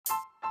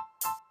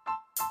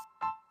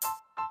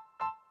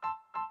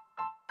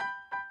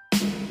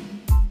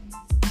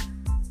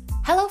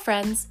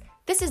friends.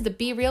 This is the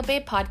Be Real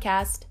Babe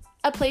podcast,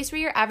 a place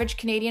where your average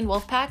Canadian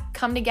wolfpack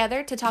come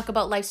together to talk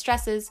about life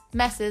stresses,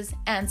 messes,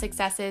 and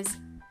successes.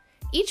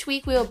 Each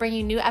week, we will bring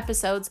you new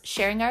episodes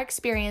sharing our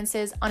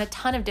experiences on a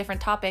ton of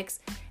different topics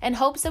in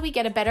hopes that we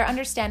get a better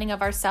understanding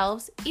of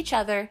ourselves, each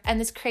other, and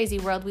this crazy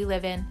world we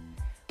live in.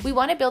 We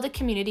want to build a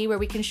community where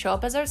we can show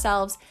up as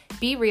ourselves,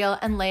 be real,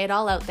 and lay it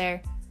all out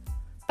there.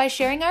 By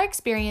sharing our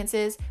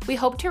experiences, we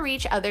hope to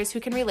reach others who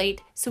can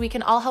relate so we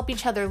can all help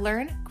each other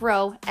learn,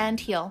 grow, and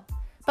heal.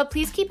 But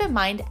please keep in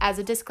mind, as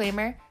a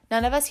disclaimer,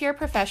 none of us here are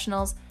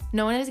professionals,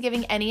 no one is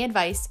giving any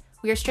advice.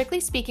 We are strictly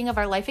speaking of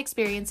our life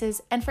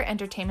experiences and for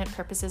entertainment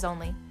purposes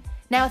only.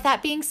 Now, with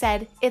that being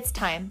said, it's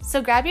time.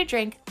 So grab your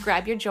drink,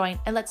 grab your joint,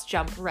 and let's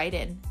jump right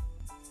in.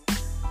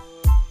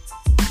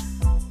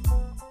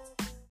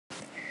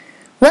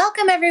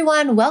 Welcome,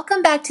 everyone.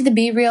 Welcome back to the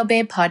Be Real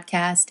Babe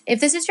podcast. If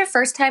this is your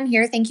first time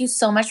here, thank you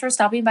so much for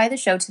stopping by the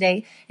show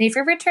today. And if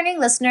you're a returning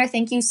listener,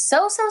 thank you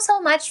so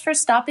much for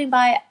stopping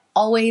by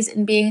always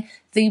and being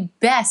the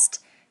best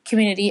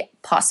community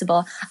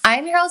possible.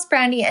 I'm your host,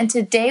 Brandy, and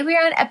today we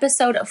are on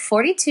episode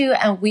 42,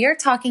 and we are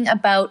talking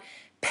about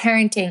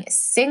parenting,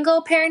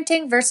 single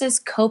parenting versus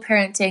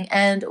co-parenting,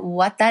 and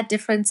what that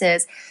difference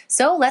is.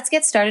 So let's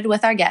get started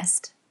with our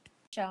guest.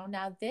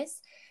 Now,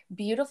 this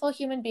beautiful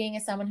human being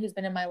is someone who's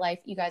been in my life.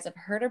 You guys have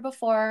heard her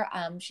before.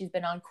 She's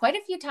been on quite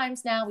a few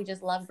times now. We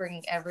just love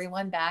bringing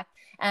everyone back.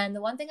 And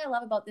the one thing I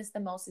love about this the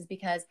most is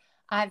because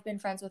I've been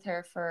friends with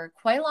her for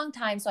quite a long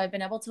time. So I've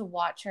been able to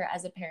watch her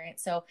as a parent.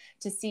 So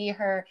to see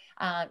her,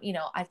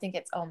 I think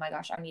it's, oh my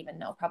gosh, I don't even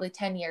know, probably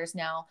 10 years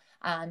now.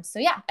 So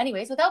yeah,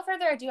 anyways, without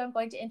further ado, I'm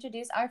going to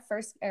introduce our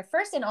first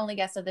and only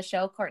guest of the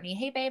show, Courtney.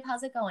 Hey babe,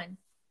 how's it going?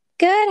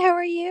 Good. How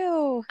are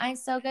you? I'm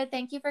so good.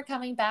 Thank you for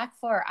coming back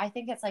for, I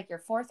think it's like your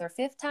fourth or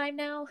fifth time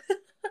now.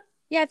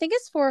 Yeah, I think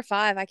it's 4 or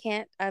 5.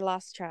 I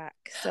lost track.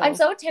 So I'm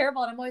so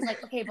terrible. And I'm always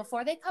like, okay,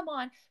 before they come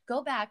on,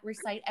 go back,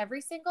 recite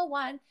every single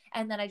one.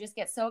 And then I just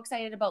get so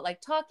excited about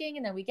like talking.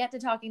 And then we get to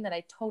talking that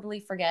I totally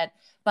forget.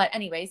 But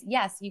anyways,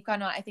 yes, you've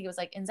gone on, I think it was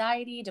like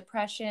anxiety,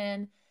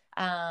 depression,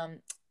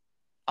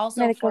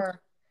 also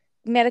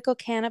medical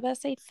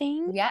cannabis, I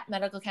think. Yeah,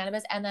 medical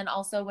cannabis. And then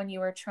also when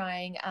you were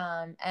trying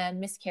and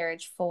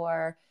miscarriage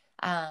for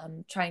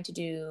trying to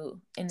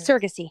do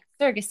surrogacy.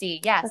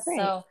 Yes. Right.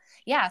 So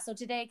yeah. So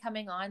today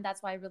coming on,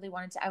 that's why I really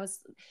wanted to, I was,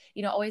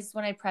 always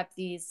when I prep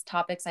these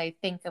topics, I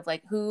think of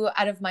like who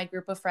out of my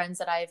group of friends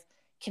that I've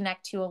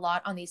connect to a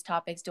lot on these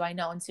topics do I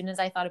know? And as soon as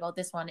I thought about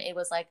this one, it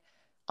was like,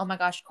 oh my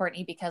gosh,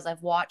 Courtney, because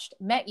I've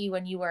met you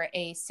when you were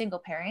a single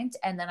parent,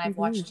 and then I've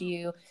watched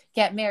you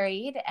get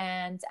married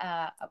and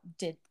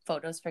did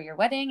photos for your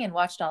wedding and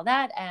watched all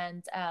that,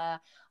 and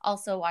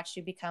also watched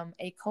you become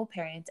a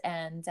co-parent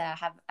and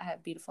have a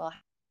beautiful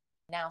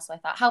now. So I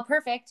thought, how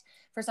perfect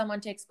for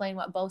someone to explain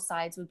what both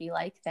sides would be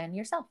like than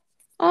yourself.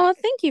 Oh,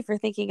 thank you for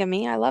thinking of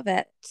me. I love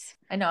it.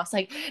 I know. It's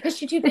like, is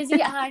she too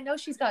busy? I know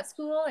she's got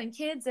school and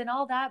kids and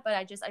all that, but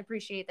I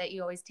appreciate that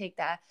you always take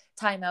that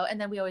time out.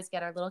 And then we always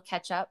get our little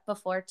catch up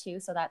before too.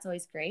 So that's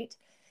always great.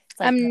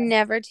 Like, I'm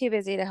never too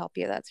busy to help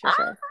you. That's for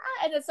sure.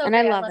 And it's so and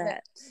great. I love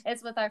it.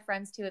 It's with our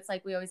friends too. It's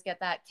like, we always get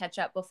that catch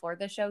up before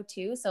the show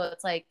too. So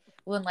it's like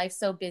when life's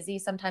so busy,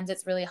 sometimes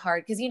it's really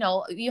hard because,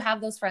 you have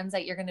those friends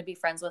that you're going to be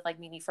friends with, like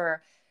maybe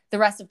for the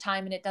rest of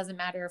time. And it doesn't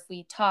matter if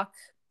we talk,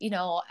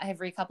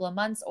 every couple of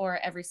months or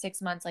every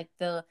 6 months, like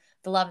the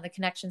love and the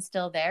connection's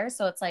still there.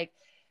 So it's like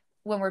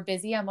when we're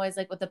busy, I'm always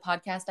like with the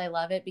podcast, I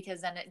love it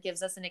because then it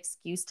gives us an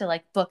excuse to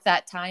like book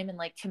that time and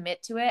like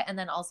commit to it. And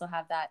then also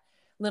have that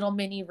little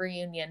mini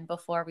reunion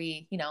before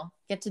we,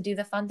 get to do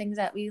the fun things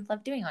that we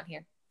love doing on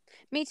here.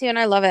 Me too. And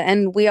I love it.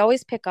 And we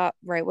always pick up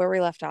right where we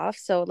left off.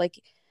 So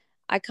like,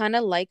 I kind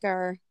of like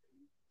our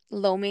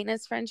low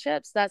maintenance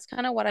friendships. That's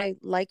kind of what I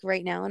like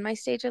right now in my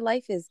stage of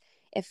life is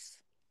if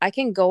I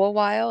can go a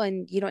while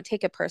and you don't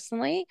take it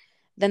personally,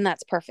 then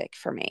that's perfect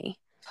for me.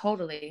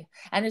 Totally.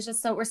 And it's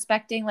just so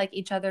respecting like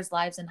each other's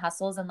lives and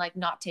hustles and like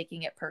not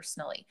taking it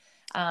personally.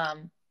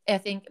 I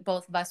think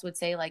both of us would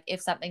say like if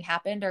something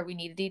happened or we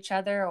needed each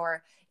other,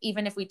 or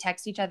even if we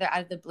text each other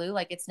out of the blue,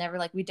 like it's never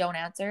like we don't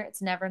answer.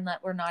 It's never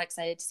that we're not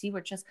excited to see.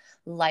 We're just,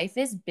 life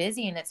is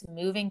busy and it's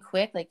moving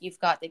quick. Like you've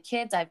got the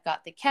kids, I've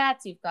got the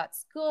cats, you've got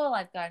school,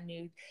 I've got a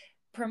new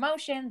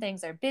promotion,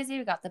 things are busy.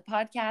 We've got the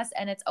podcast,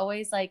 and it's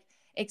always like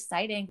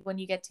exciting when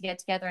you get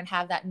together and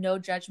have that no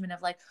judgment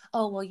of like,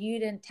 oh, well, you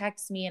didn't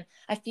text me. And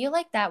I feel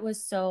like that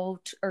was so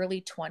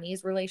early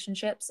 20s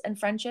relationships and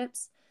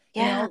friendships,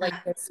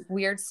 like this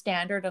weird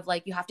standard of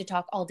like, you have to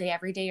talk all day,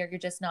 every day, or you're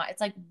just not. It's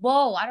like,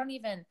 whoa, I don't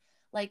even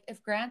like,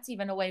 if Grant's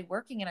even away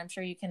working, and I'm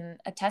sure you can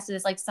attest to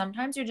this, like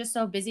sometimes you're just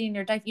so busy in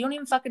your life, you don't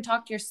even fucking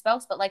talk to your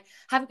spouse, but like,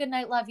 have a good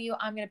night, love you,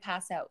 I'm going to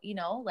pass out,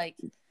 like.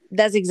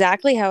 That's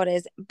exactly how it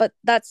is. But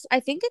I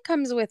think it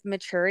comes with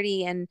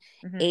maturity and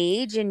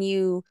age, and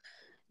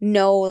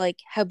like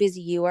how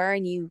busy you are,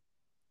 and you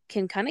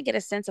can kind of get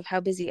a sense of how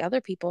busy other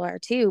people are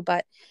too.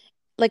 But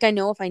like, I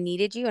know if I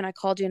needed you and I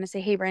called you and I say,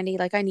 hey, Brandy,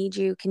 like I need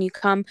you, can you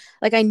come?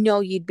 Like, I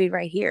know you'd be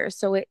right here.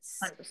 So it's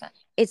 100%.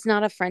 It's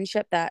not a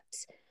friendship that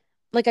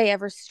like I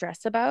ever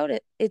stress about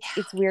it.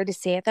 It's weird to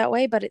say it that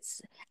way, but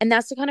and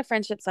that's the kind of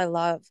friendships I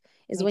love,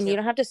 is Me when you too.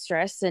 don't have to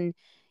stress, and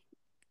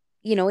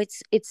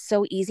it's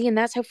so easy, and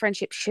that's how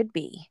friendship should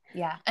be.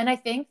 Yeah. And I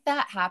think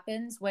that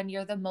happens when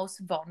you're the most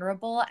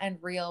vulnerable and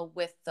real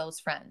with those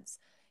friends.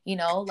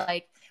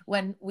 Like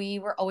when we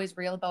were always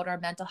real about our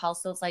mental health.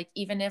 So it's like,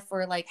 even if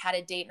we're like had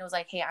a date and it was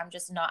like, hey, I'm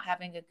just not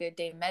having a good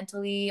day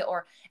mentally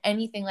or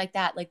anything like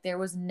that, like there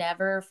was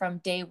never from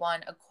day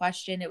one a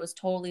question. It was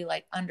totally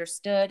like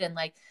understood. And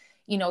like,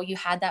 you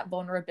had that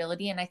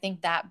vulnerability. And I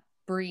think that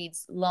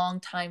breeds long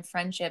time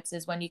friendships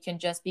is when you can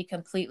just be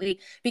completely,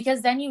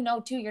 because then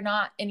too, you're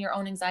not in your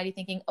own anxiety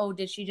thinking, oh,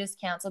 did she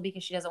just cancel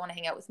because she doesn't want to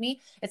hang out with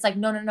me? It's like,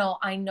 no, no, no,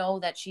 I know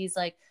that she's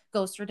like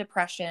goes through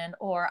depression,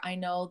 or I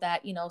know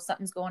that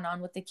something's going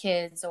on with the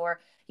kids, or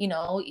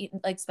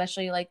like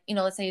especially like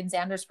let's say in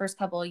Xander's first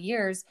couple of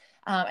years,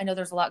 I know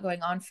there's a lot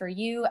going on for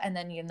you, and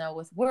then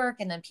with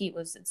work, and then Pete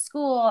was at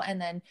school, and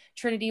then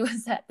Trinity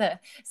was at the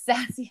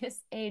sassiest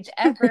age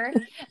ever.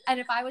 And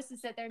if I was to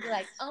sit there and be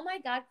like, oh my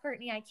God,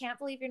 Courtney, I can't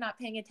believe you're not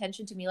paying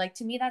attention to me. Like,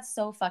 to me, that's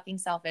so fucking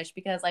selfish,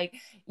 because like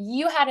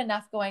you had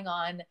enough going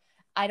on.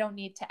 I don't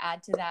need to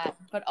add to that,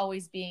 but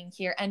always being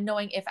here and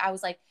knowing if I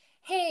was like,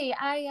 hey,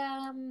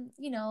 I,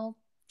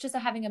 just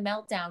having a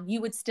meltdown,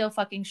 you would still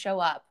fucking show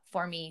up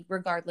for me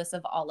regardless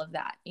of all of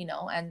that,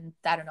 and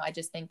I don't know. I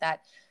just think that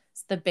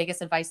the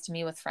biggest advice to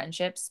me with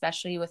friendships,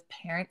 especially with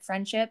parent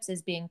friendships,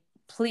 is being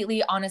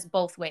completely honest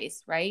both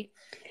ways, right?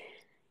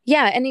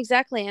 Yeah, and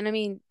exactly. And I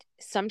mean,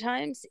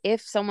 sometimes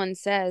if someone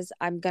says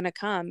I'm gonna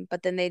come,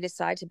 but then they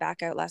decide to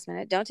back out last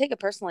minute, don't take it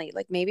personally.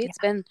 Like maybe Yeah. it's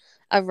been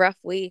a rough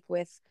week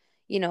with,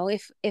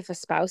 if a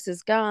spouse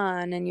is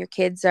gone and your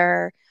kids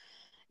are,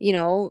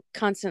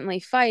 constantly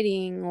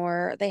fighting,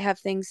 or they have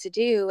things to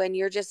do, and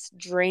you're just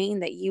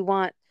drained, that you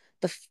want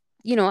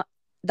you know,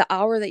 the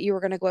hour that you were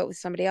going to go out with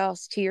somebody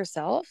else to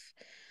yourself.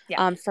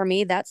 Yeah. For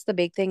me, that's the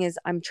big thing, is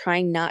I'm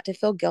trying not to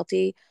feel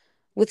guilty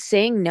with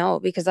saying no,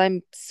 because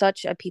I'm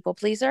such a people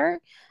pleaser.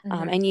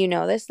 Mm-hmm.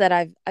 And this, that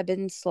I've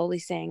been slowly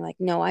saying, like,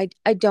 no, I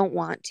don't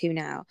want to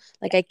now.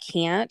 Like, Yeah. I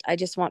can't. I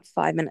just want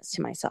 5 minutes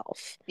to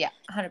myself. Yeah,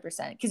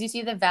 100%. Because you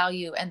see the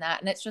value in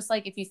that. And it's just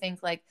like, if you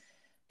think like,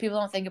 people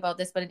don't think about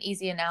this, but an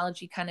easy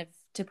analogy kind of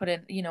to put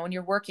in, when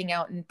you're working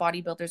out, and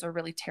bodybuilders are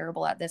really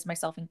terrible at this,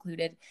 myself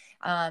included,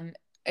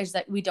 is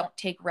that we don't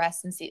take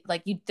rest and see,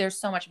 like, there's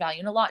so much value,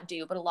 and a lot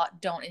do, but a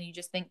lot don't. And you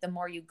just think the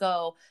more you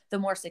go, the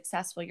more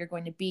successful you're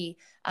going to be.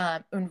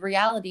 In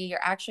reality,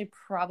 you're actually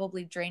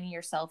probably draining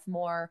yourself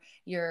more.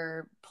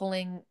 You're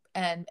pulling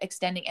and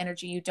extending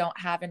energy you don't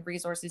have and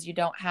resources you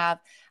don't have,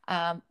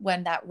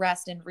 when that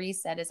rest and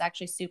reset is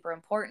actually super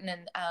important.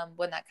 And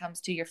when that comes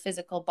to your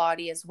physical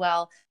body as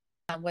well,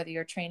 whether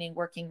you're training,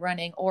 working,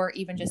 running, or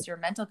even just your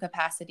mental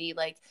capacity.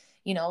 Like,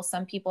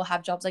 some people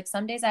have jobs, like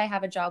some days I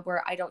have a job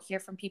where I don't hear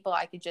from people.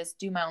 I could just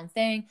do my own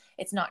thing.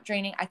 It's not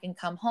draining. I can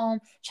come home,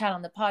 chat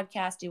on the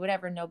podcast, do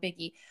whatever, no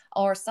biggie.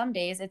 Or some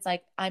days it's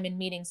like I'm in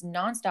meetings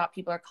nonstop.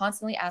 People are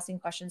constantly asking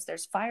questions.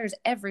 There's fires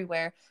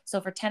everywhere.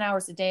 So for 10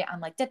 hours a day, I'm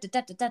like, da, da,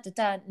 da, da, da, da,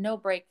 da, no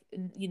break,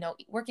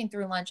 working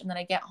through lunch. And then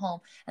I get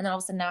home, and then all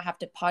of a sudden now I have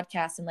to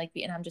podcast and like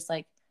and I'm just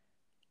like,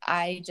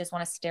 I just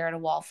want to stare at a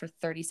wall for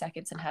 30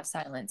 seconds and have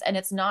silence. And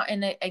it's not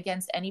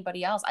against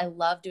anybody else. I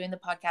love doing the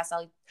podcast.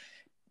 I'll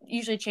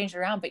usually change it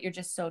around, but you're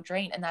just so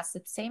drained. And that's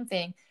the same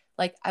thing.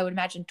 Like, I would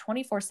imagine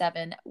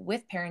 24/7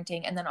 with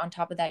parenting. And then on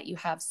top of that, you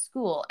have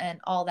school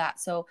and all that.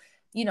 So,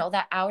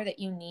 that hour that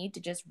you need to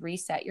just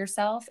reset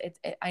yourself.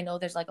 I know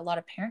there's like a lot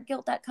of parent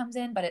guilt that comes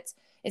in, but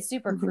it's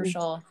super Mhm.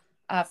 crucial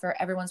for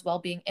everyone's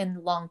well-being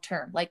in long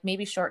term. Like,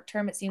 maybe short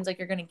term, it seems like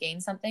you're going to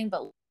gain something,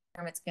 but long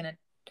term, it's going to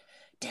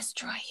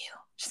destroy you.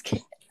 Just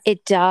kidding.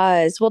 It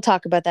does. We'll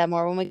talk about that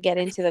more when we get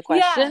into the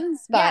Yeah.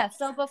 questions. But Yeah.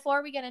 So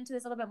before we get into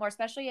this a little bit more,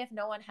 especially if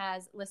no one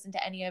has listened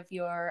to any of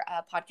your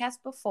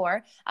podcasts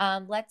before,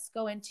 let's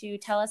go into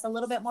tell us a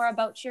little bit more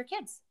about your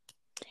kids.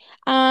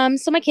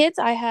 so my kids,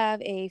 I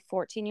have a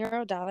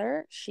 14-year-old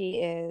daughter. She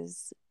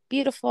is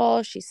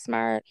beautiful. She's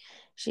smart.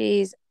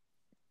 She's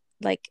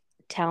like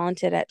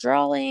talented at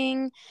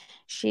drawing.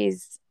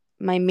 She's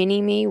my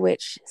mini me,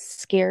 which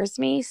scares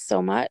me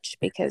so much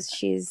because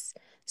she's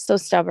so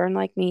stubborn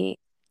like me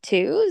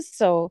too.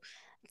 So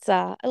it's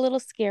a little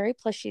scary.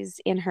 Plus,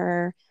 she's in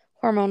her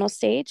hormonal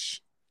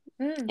stage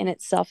Mm. in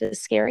itself is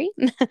scary.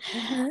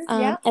 Mm-hmm.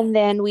 Yeah. And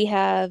then we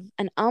have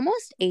an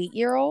almost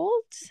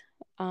 8-year-old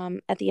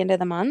at the end of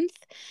the month.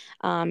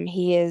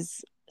 He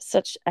is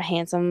such a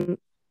handsome,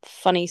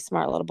 funny,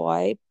 smart little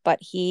boy, but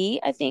he,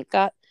 I think,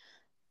 got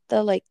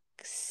the like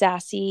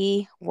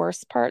sassy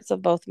worst parts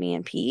of both me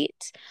and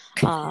Pete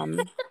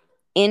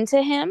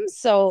into him.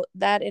 So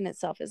that in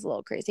itself is a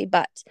little crazy,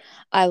 but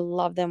I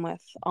love them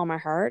with all my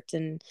heart.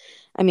 And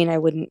I mean, I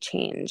wouldn't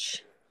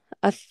change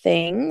a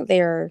thing.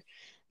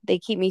 They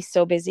keep me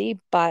so busy,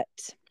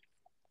 but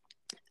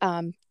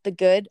the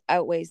good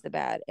outweighs the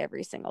bad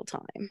every single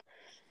time.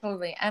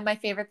 Totally. And my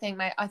favorite thing,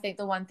 I think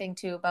the one thing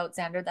too about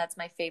Xander that's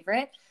my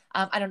favorite.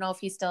 I don't know if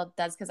he still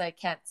does because I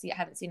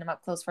haven't seen him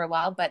up close for a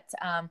while, but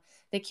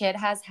the kid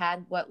has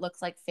had what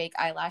looks like fake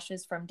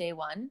eyelashes from day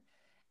one.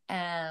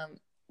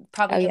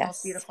 Probably Oh, the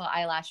most yes. beautiful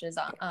eyelashes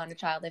on a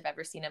child I've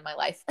ever seen in my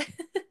life.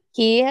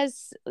 He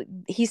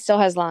still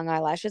has long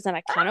eyelashes, and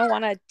I kind of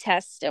want to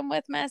test him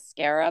with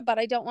mascara, but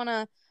I don't want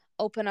to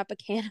open up a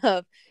can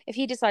of, if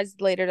he decides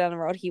later down the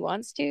road he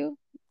wants to,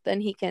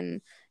 then he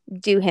can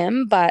do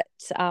him. But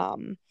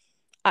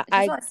I just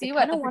I want to see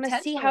kind what the of want to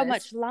see potential how is.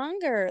 much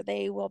longer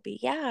they will be.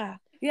 Yeah.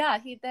 Yeah,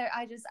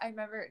 I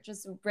remember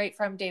just right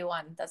from day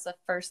one. That's the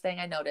first thing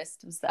I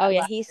noticed was the Oh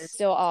yeah, eyelashes.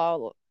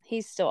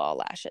 he's still all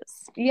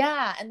lashes.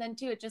 Yeah, and then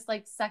too, it just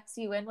like sucks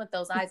you in with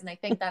those eyes, and I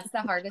think that's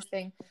the hardest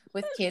thing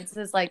with kids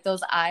is like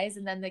those eyes,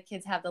 and then the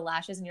kids have the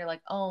lashes, and you're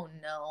like, oh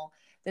no,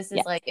 this Yeah.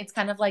 is like it's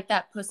kind of like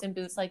that Puss in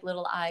Boots like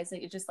little eyes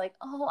that you're just like,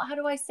 oh, how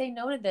do I say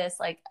no to this?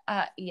 Like,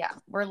 yeah,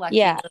 we're lucky.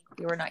 Yeah. We're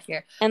lucky we're not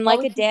here. And Well,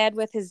 like a dad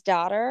with his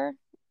daughter,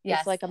 it's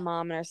yes, like a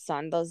mom and her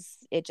son. Those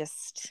it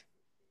just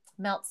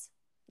melts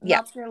yeah.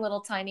 melts your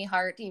little tiny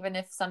heart, even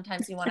if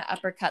sometimes you want to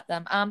uppercut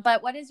them.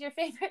 But what is your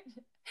favorite?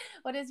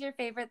 What is your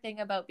favorite thing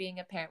about being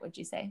a parent? Would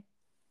you say?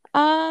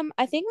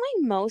 I think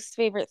my most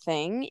favorite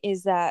thing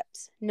is that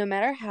no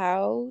matter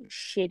how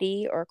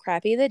shitty or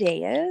crappy the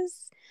day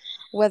is,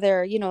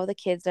 whether, the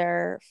kids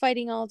are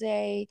fighting all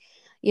day,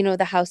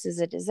 the house is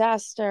a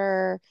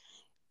disaster,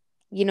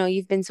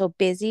 you've been so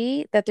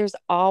busy that there's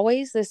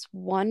always this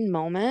one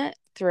moment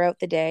throughout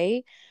the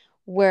day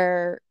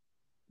where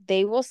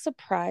they will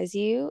surprise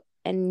you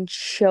and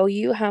show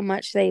you how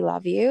much they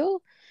love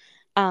you,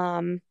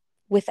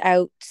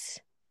 without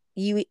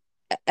you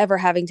ever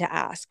having to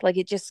ask. Like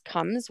it just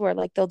comes where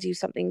like they'll do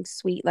something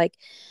sweet. Like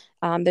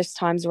there's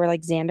times where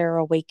like Xander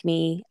will wake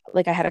me,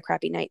 like I had a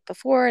crappy night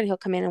before, and he'll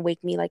come in and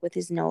wake me like with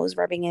his nose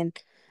rubbing in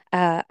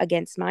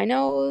against my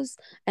nose.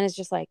 And it's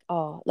just like,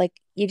 oh, like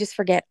you just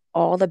forget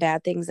all the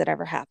bad things that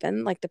ever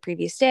happened like the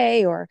previous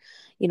day or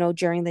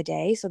during the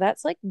day. So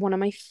that's like one of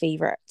my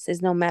favorites,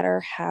 is no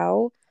matter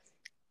how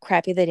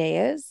crappy the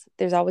day is,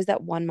 there's always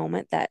that one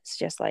moment that's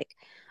just like,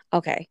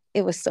 okay,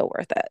 it was so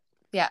worth it.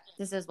 Yeah,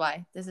 this is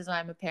why. This is why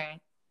I'm a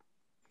parent.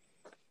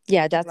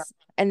 Yeah, I love that's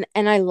and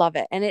I love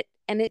it.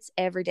 And it's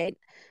every day.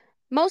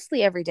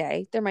 Mostly every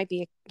day. There might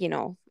be,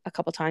 a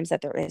couple times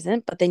that there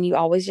isn't, but then you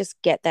always just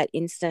get that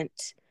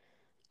instant,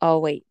 oh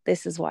wait,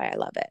 this is why I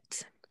love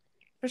it.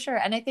 for sure.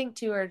 And I think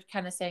too, we're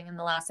kind of saying in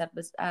the last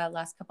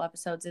couple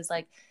episodes is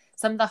like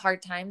some of the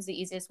hard times.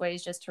 The easiest way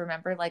is just to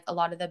remember like a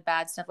lot of the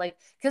bad stuff, like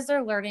because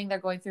they're learning, they're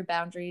going through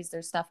boundaries,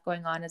 there's stuff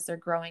going on as they're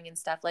growing and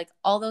stuff. Like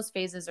all those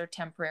phases are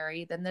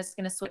temporary. Then there's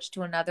going to switch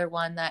to another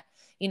one that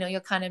you'll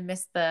kind of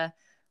miss the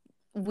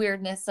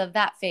weirdness of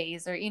that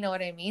phase, or you know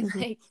what I mean.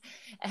 Mhm. Like,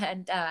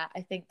 and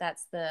I think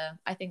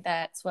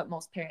that's what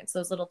most parents,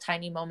 those little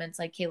tiny moments,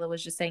 like Kayla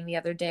was just saying the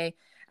other day,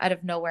 out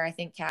of nowhere, I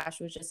think Cash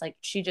was just like,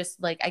 she just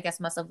like, I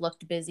guess must have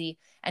looked busy,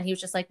 and he was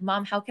just like,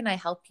 Mom, how can I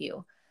help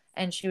you?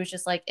 And she was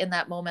just like, in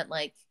that moment,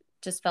 like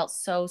just felt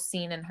so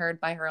seen and heard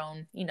by her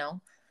own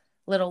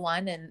little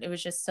one. And it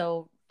was just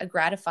so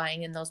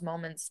gratifying in those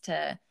moments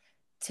to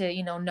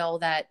know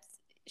that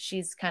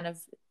she's kind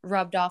of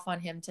rubbed off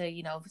on him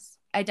to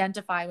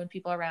identify when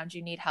people around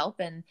you need help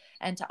and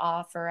to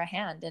offer a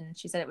hand. And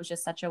she said it was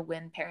just such a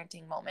win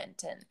parenting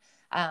moment. And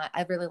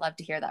I really love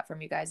to hear that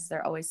from you guys.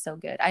 They're always so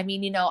good. I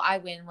mean, I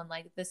win when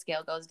like the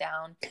scale goes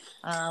down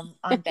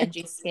on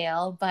Benji's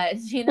scale, but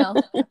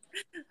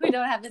we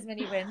don't have as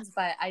many wins.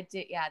 But I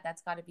did, yeah,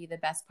 that's got to be the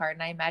best part.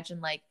 And I imagine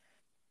like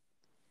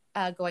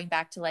going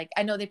back to like,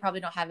 I know they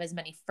probably don't have as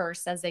many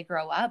firsts as they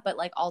grow up, but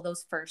like all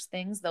those first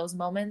things, those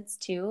moments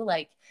too,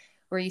 like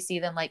where you see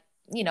them, like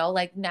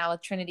like now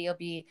Trinity will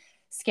be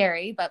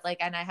scary, but like,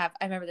 and I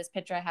remember this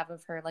picture I have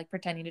of her like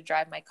pretending to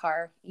drive my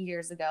car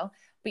years ago,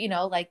 but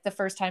like the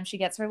first time she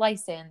gets her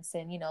license,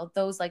 and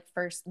those like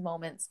first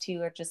moments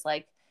too are just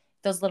like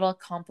those little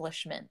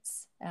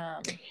accomplishments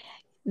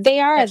They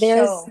are. that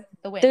There's show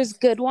the there's wins.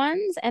 good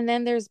ones and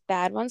then there's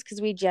bad ones,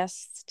 because we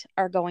just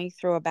are going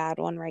through a bad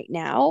one right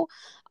now.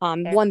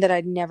 Fair. One that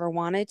I'd never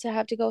wanted to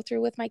have to go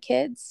through with my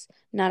kids,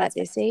 not at What's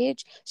this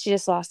age. She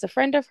just lost a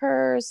friend of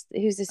hers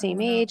who's the oh same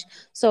no. age.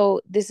 So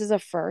this is a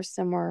first,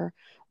 and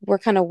we're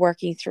kind of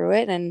working through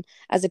it. And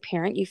as a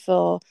parent, you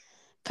feel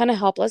kind of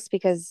helpless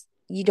because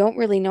you don't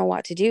really know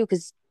what to do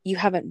because you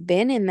haven't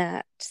been in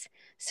that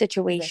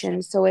situation.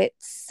 Position.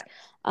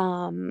 So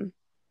um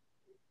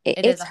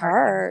It is it's a hard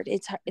one. hard.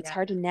 It's Yeah.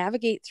 hard to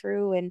navigate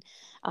through. And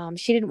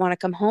she didn't want to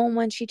come home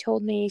when she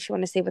told me she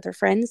wanted to stay with her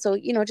friends. So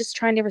just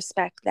trying to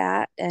respect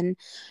that, and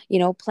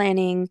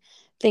planning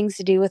things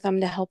to do with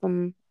them to help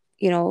them,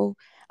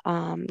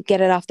 get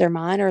it off their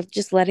mind, or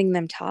just letting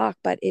them talk.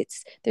 But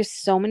there's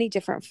so many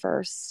different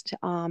first,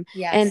 and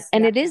Yes.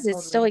 and Yeah. it's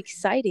still Totally.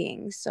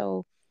 exciting.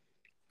 So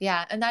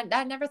Yeah, and that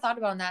I never thought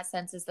about in that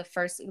sense is the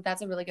first.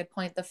 That's a really good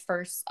point. The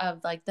first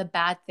of like the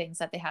bad things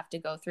that they have to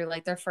go through,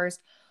 like their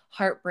first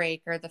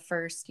heartbreak, or the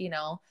first,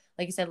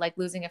 like you said, like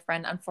losing a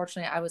friend.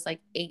 Unfortunately, I was like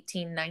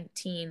 18,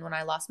 19 when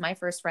I lost my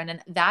first friend,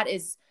 and that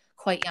is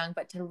quite young.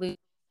 But to lose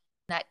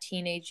that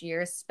teenage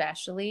year,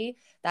 especially,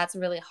 that's a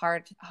really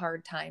hard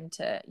time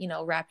to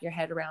wrap your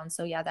head around.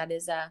 So yeah, that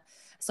is a.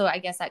 So I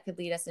guess that could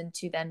lead us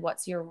into then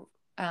what's your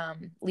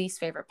least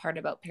favorite part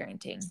about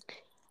parenting?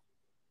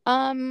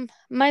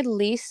 My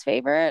least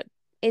favorite,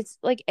 it's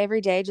like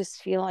every day I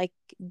just feel like,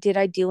 did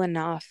I do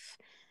enough?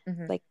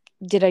 Mm-hmm. Like,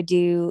 did I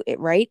do it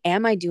right?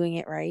 Am I doing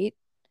it right?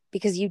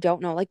 Because you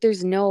don't know. Like,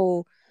 there's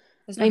no,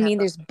 There's no I mean, handbook.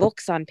 there's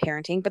books on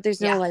parenting, but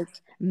there's no Yeah. like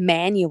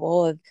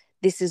manual of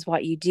this is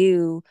what you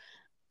do,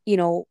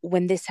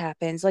 when this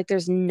happens. Like,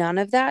 there's none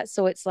of that.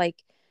 So it's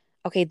like,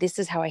 okay, this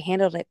is how I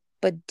handled it,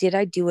 but did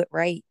I do it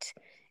right?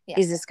 Yeah.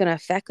 Is this going to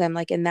affect them?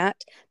 Like, in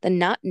that, the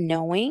not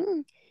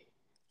knowing,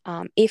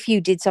 if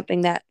you did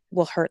something that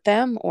will hurt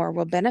them or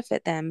will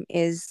benefit them,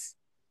 is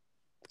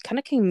kind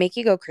of can make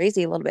you go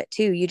crazy a little bit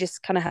too. You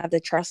just kind of have to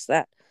trust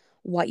that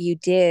what you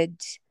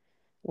did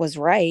was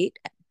right.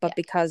 But Yeah.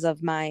 because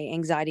of my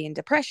anxiety and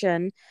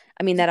depression,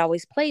 I mean, that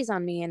always plays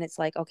on me. And it's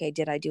like, okay,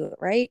 did I do it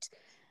right?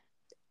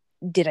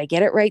 Did I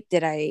get it right?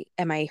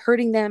 Am I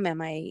hurting them?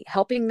 Am I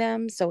helping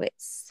them? So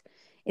it's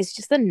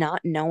just the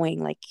not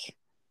knowing, like,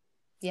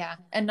 Yeah.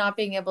 And not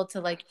being able to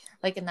like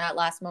in that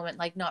last moment,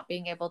 like not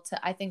being able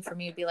to, I think for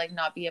me would be like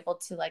not be able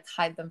to like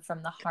hide them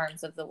from the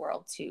harms of the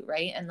world too.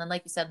 Right. And then,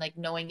 like you said, like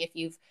knowing if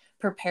you've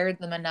prepared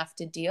them enough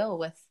to deal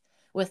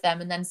with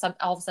them. And then some,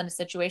 all of a sudden a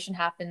situation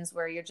happens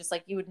where you're just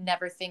like, you would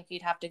never think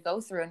you'd have to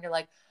go through. And you're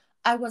like,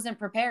 I wasn't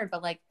prepared.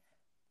 But like,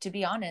 to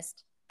be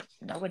honest,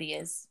 nobody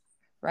is,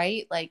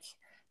 right? Like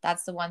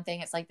that's the one thing.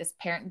 It's like this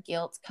parent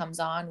guilt comes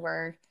on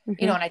where,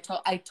 mm-hmm,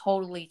 and I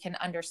totally can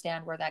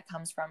understand where that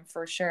comes from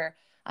for sure.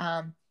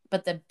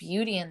 But the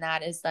beauty in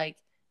that is like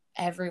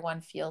everyone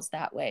feels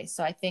that way.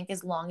 So I think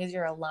as long as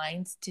you're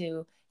aligned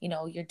to,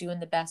 you're doing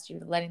the best,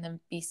 you're letting them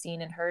be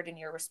seen and heard, and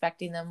you're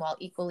respecting them while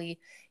equally,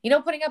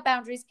 putting up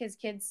boundaries because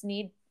kids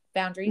need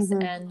boundaries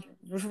mm-hmm. and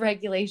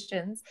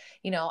regulations.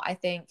 I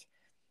think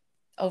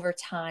over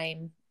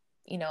time,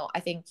 I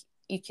think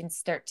you can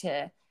start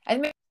to, I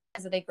think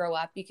as they grow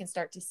up, you can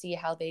start to see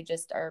how they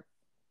just are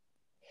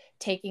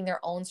taking their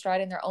own stride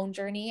in their own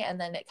journey.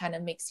 And then it kind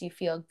of makes you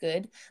feel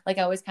good. Like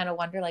I always kind of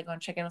wonder, like, going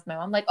to check in with my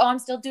mom, like, oh, I'm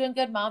still doing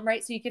good, mom,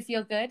 right? So you could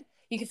feel good.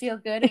 You could feel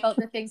good about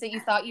the things that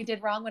you thought you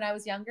did wrong when I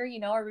was younger.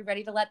 Are we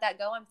ready to let that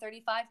go? I'm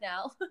 35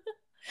 now.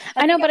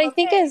 I I know, think but I'm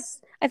okay.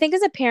 I think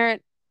as a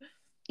parent,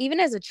 even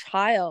as a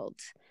child,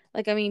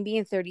 like, I mean,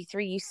 being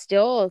 33, you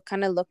still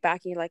kind of look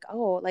back and you're like,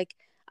 oh, like,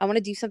 I want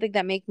to do something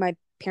that make my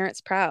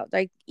parents proud.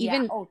 Like, Yeah.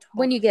 even Oh,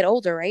 when you totally. get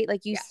older, right?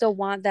 Like, you Yeah. still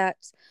want that,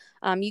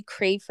 you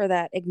crave for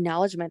that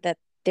acknowledgement that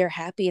they're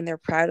happy and they're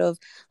proud of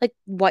like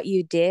what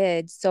you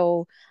did.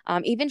 So,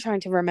 even trying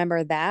to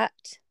remember that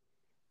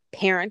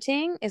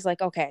parenting is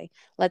like, okay,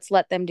 let's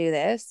let them do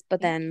this,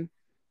 but Yeah. then,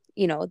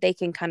 they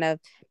can kind of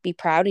be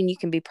proud and you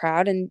can be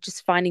proud, and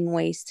just finding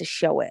ways to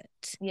show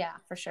it. Yeah,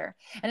 for sure.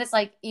 And it's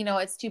like,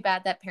 it's too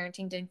bad that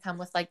parenting didn't come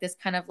with like this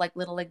kind of like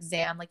little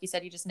exam. Like you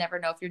said, you just never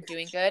know if you're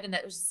doing good. And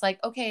it was just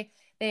like, okay,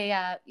 they,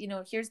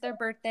 here's their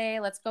birthday.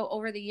 Let's go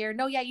over the year.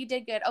 No, yeah, you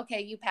did good.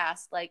 Okay, you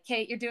passed. Like,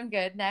 okay, you're doing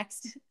good.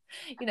 Next,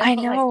 I like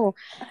know.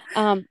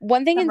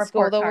 One thing some in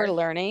school report though we're card.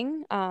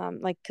 learning,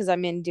 like because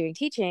I'm in doing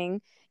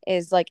teaching,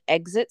 is like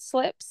exit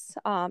slips,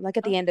 like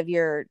at the end of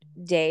your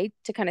day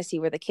to kind of see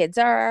where the kids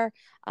are,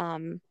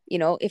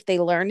 if they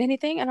learned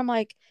anything. And I'm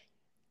like,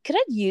 could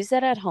I use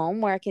that at home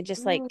where I could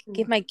just like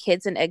give Ooh. my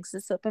kids an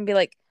exit slip and be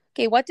like,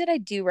 okay, what did I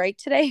do right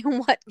today, and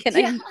what can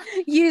Yeah.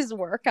 I use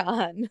work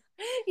on?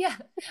 Yeah.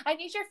 I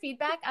need your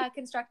feedback.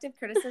 Constructive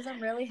criticism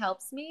really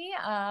helps me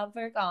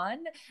work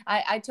on.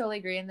 I totally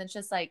agree. And then it's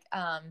just like,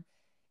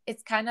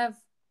 it's kind of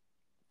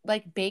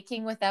like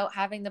baking without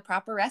having the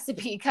proper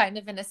recipe, kind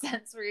of in a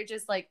sense, where you're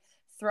just like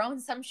throwing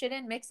some shit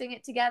in, mixing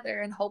it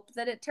together, and hope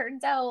that it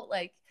turns out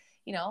like,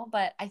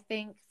 but I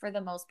think for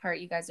the most part,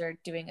 you guys are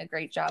doing a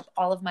great job.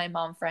 All of my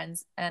mom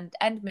friends and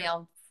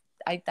male,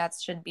 that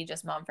shouldn't be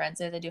just mom friends.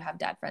 They do have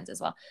dad friends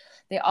as well.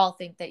 They all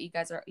think that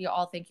you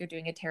all think you're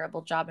doing a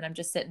terrible job. And I'm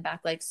just sitting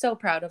back, like, so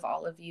proud of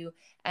all of you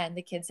and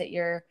the kids that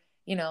you're,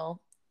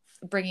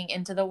 bringing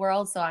into the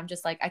world. So I'm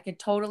just like, I could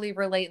totally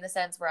relate in the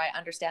sense where I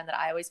understand that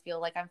I always feel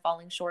like I'm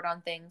falling short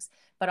on things,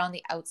 but on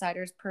the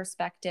outsider's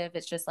perspective,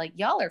 it's just like,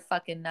 y'all are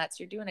fucking nuts.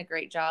 You're doing a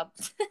great job.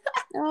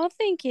 Oh,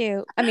 thank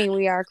you. I mean,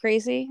 we are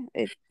crazy.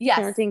 Yes,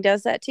 Parenting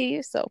does that to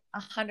you, so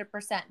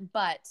 100%.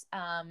 But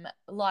a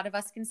lot of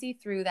us can see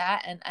through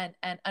that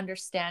and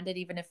understand it,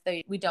 even if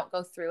we don't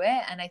go through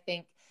it. And I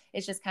think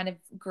it's just kind of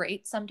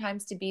great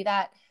sometimes to be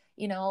that,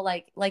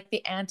 like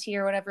the auntie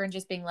or whatever, and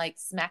just being like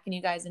smacking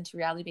you guys into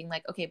reality, being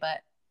like, okay, but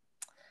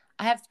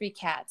I have 3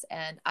 cats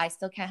and I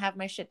still can't have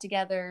my shit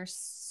together.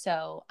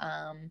 So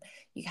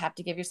you have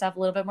to give yourself a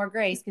little bit more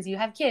grace because you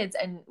have kids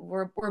and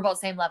we're about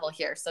same level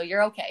here. So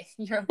you're okay.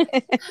 You're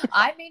okay.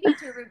 I may need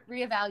to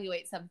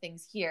reevaluate some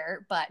things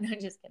here, but no,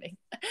 just kidding.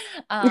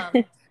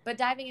 But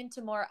diving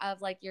into more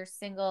of like your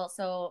single.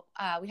 So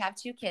we have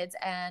 2 kids,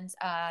 and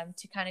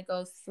to kind of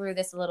go through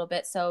this a little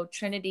bit. So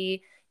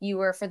Trinity, you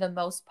were for the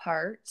most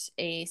part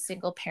a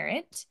single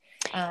parent.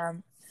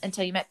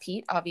 Until you met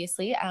Pete,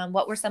 obviously.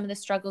 What were some of the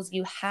struggles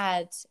you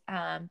had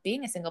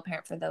being a single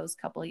parent for those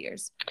couple of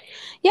years?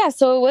 yeah,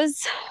 so it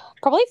was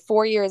probably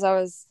 4 years I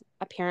was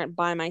a parent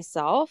by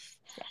myself.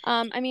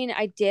 Yeah. I mean,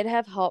 I did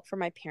have help from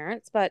my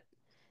parents, but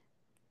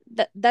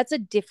that's a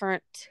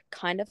different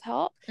kind of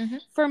help. Mm-hmm.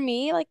 For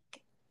me, like,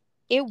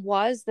 it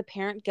was the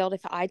parent guilt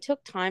if I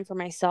took time for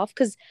myself,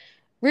 because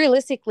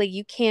realistically,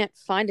 you can't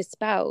find a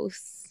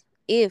spouse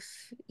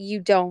if you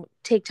don't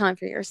take time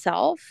for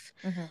yourself.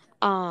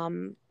 Mm-hmm.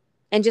 um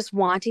and just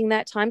wanting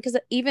that time, because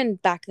even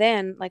back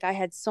then, like, I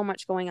had so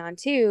much going on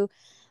too,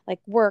 like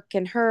work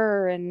and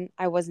her, and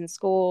I was in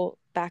school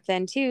back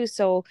then too.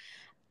 So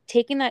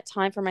taking that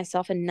time for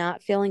myself and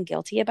not feeling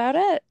guilty about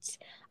it,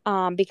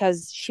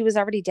 because she was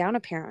already down a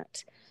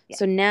parent. Yeah.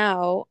 So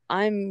now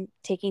I'm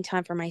taking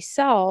time for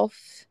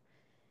myself.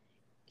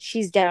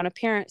 She's down a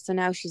parent, so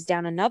now she's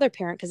down another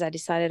parent, because I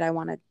decided I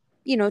wanted,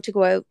 to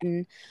go out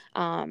and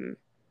um,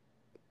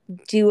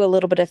 do a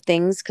little bit of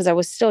things, because I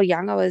was still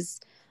young. I was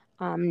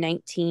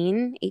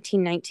 19,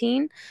 18,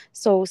 19.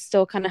 So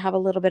still kind of have a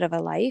little bit of a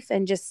life,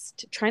 and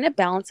just trying to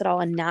balance it all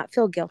and not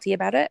feel guilty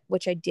about it,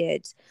 which I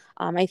did.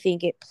 I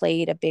think it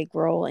played a big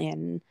role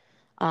in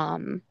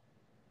um,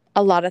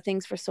 a lot of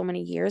things for so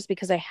many years,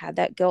 because I had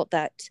that guilt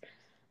that,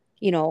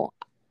 you know,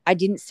 I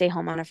didn't stay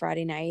home on a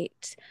Friday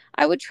night.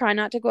 I would try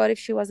not to go out if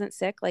she wasn't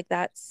sick. Like,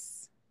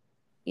 that's,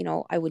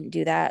 I wouldn't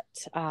do that.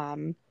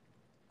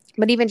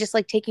 But even just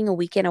like taking a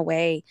weekend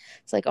away,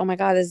 it's like, oh my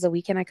God, this is a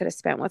weekend I could have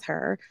spent with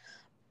her.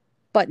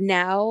 But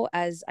now,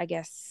 as I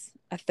guess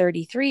a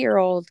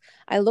 33-year-old,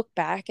 I look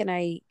back and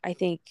I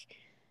think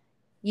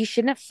you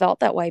shouldn't have felt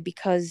that way,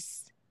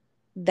 because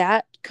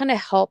that kind of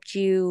helped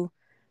you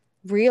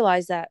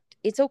realize that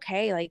it's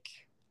okay. Like,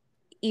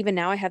 even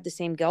now I have the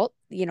same guilt,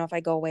 if I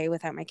go away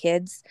without my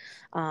kids,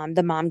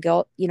 the mom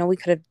guilt, we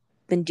could have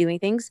been doing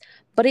things,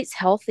 but it's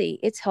healthy.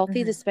 It's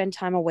healthy to Mm-hmm. spend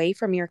time away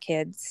from your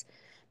kids,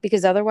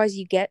 because otherwise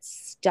you get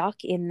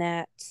stuck in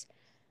that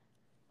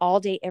all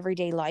day,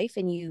 everyday life,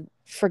 and you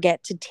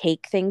forget to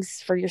take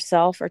things for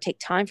yourself or take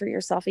time for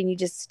yourself, and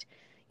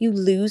you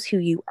lose who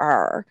you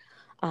are.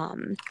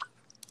 Um,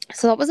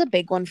 so that was a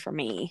big one for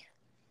me.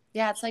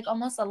 Yeah, it's like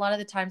almost a lot of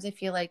the times I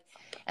feel like,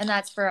 and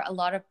that's for a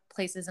lot of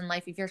places in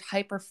life, if you're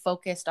hyper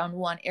focused on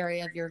one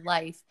area of your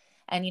life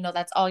and,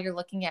 that's all you're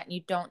looking at and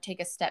you don't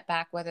take a step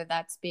back, whether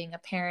that's being a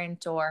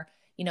parent or,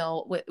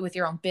 with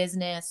your own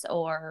business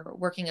or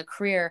working a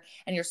career,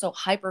 and you're so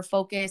hyper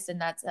focused and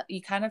that's,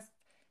 you kind of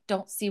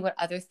don't see what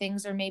other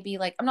things are maybe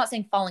like, I'm not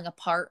saying falling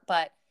apart,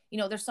 but,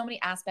 there's so many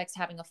aspects to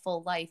having a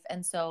full life.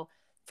 And so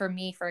for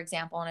me, for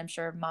example, and I'm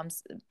sure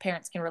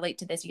parents can relate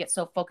to this, you get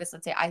so focused,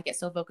 let's say I get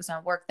so focused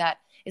on work that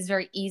it's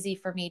very easy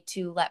for me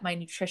to let my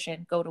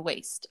nutrition go to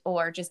waste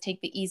or just take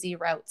the easy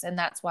routes. And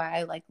that's why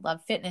I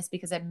love fitness,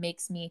 because it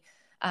makes me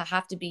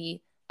have to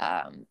be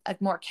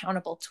more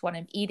accountable to what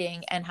I'm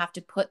eating and have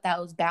to put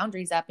those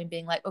boundaries up and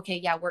being like, okay,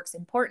 yeah, work's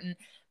important,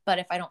 but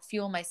if I don't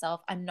fuel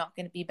myself, I'm not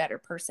going to be a better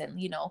person.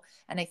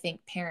 And I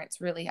think parents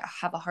really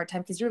have a hard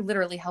time, because you're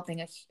literally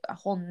helping a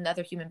whole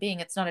nother human being.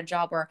 It's not a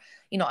job where,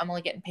 I'm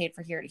only getting paid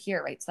for here to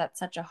here, right? So that's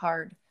such a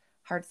hard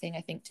thing,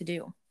 I think, to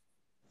do.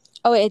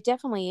 Oh, it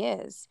definitely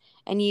is.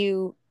 And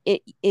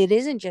it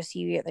isn't just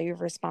you that you're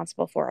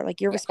responsible for.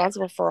 Like, you're Yeah.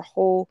 responsible for a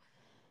whole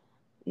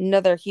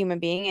another human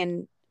being,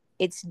 and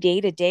it's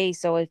day to day.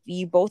 So if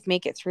you both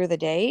make it through the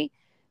day,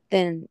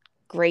 then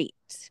great,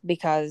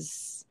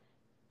 because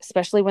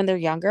especially when they're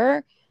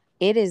younger,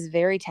 it is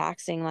very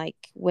taxing. Like,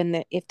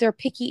 if they're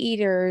picky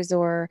eaters,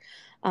 or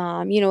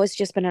it's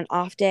just been an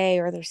off day,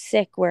 or they're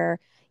sick, where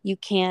you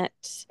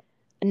can't,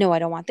 no, I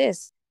don't want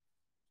this.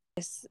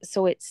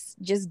 So it's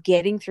just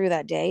getting through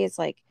that day. It's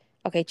like,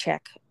 okay,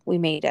 check, we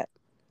made it.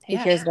 Who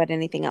Yeah. cares about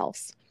anything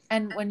else?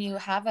 And when you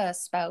have a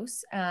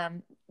spouse,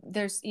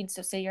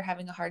 so say you're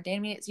having a hard day. I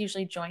mean, it's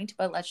usually joint,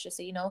 but let's just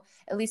say,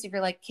 at least if you're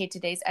like, Kate,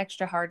 today's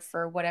extra hard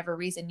for whatever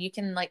reason, you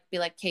can be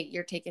like, Kate,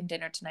 you're taking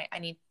dinner tonight. I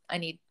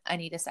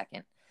need a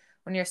second.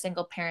 When you're a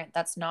single parent,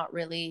 that's not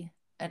really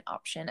an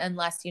option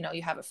unless,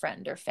 you have a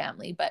friend or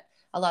family. But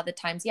a lot of the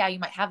times, yeah, you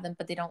might have them,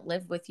 but they don't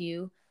live with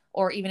you.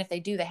 Or even if they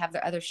do, they have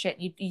their other shit.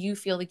 You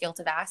feel the guilt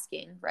of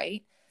asking,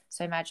 right?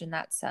 So I imagine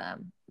that's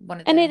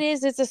one of And the.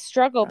 it's a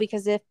struggle,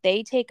 because if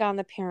they take on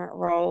the parent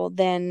role,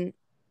 then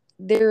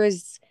there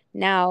is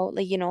now,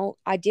 like,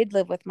 I did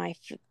live with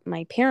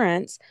my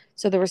parents,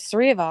 so there was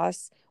three of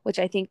us, which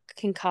I think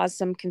can cause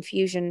some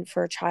confusion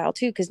for a child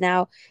too, because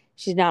now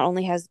she not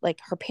only has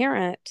like her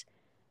parent,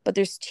 but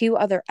there's two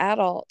other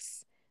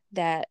adults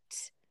that,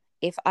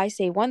 if I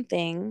say one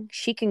thing,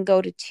 she can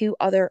go to two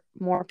other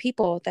more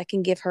people that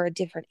can give her a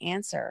different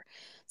answer.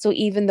 So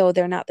even though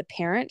they're not the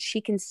parent,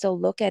 she can still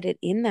look at it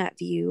in that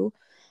view,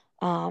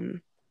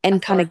 um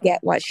and kind of Authority.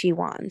 get what she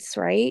wants,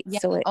 right? Yeah.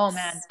 So Oh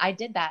man, it's I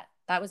did that.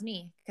 That was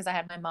me because I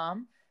had my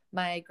mom,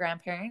 my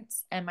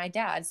grandparents, and my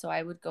dad. So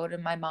I would go to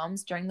my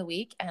mom's during the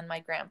week, and my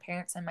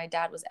grandparents and my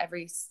dad was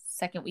every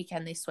second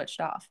weekend they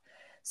switched off.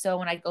 So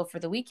when I'd go for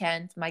the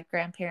weekend, my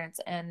grandparents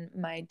and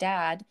my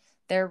dad,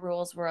 their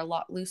rules were a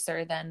lot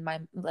looser than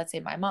let's say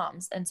my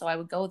mom's. And so I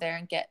would go there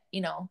and get,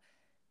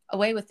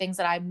 away with things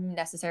that I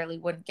necessarily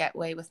wouldn't get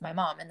away with my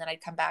mom. And then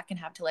I'd come back and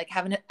have to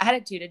have an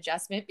attitude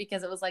adjustment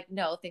because it was like,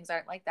 no, things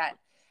aren't like that.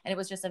 And it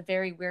was just a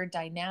very weird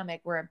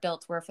dynamic where it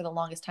built, where for the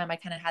longest time I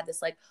kind of had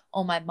this like,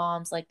 oh, my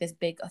mom's like this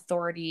big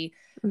authority,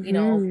 you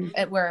know,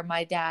 Mm-hmm. where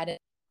my dad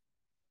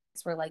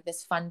were like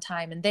this fun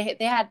time, and they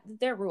had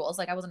their rules.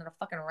 Like I wasn't a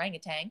fucking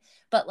orangutan,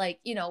 but like,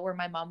 you know, where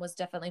my mom was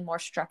definitely more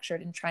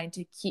structured and trying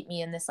to keep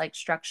me in this like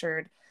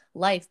structured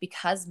life,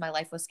 because my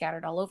life was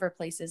scattered all over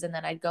places. And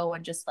then I'd go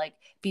and just like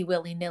be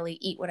willy-nilly,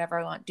 eat whatever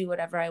I want, do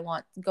whatever I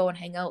want, go and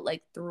hang out.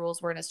 Like the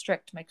rules weren't as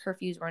strict, my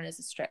curfews weren't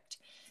as strict.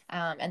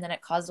 And then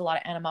it caused a lot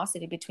of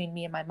animosity between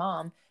me and my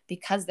mom,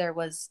 because there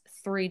was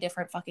three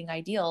different fucking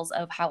ideals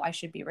of how I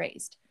should be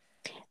raised.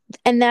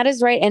 And that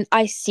is right. And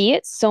I see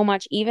it so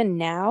much even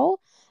now,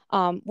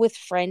 with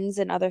friends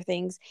and other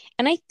things.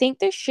 And I think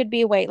there should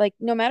be a way, like,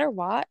 no matter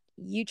what,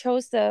 you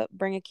chose to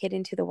bring a kid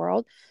into the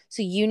world.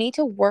 So you need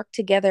to work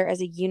together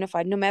as a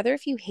unified, no matter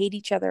if you hate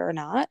each other or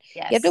not.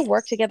 You have to Yes.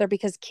 work together,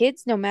 because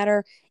kids, no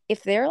matter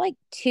if they're like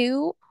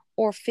 2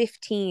 or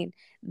 15,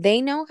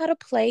 they know how to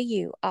play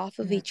you off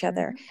of each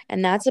other. Mm-hmm.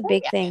 And that's a Oh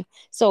big yeah. thing.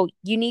 So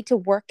you need to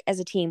work as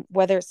a team,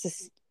 whether it's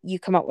this, you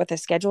come up with a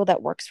schedule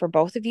that works for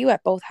both of you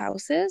at both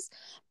houses,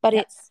 but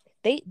Yes. it's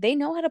they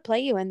know how to play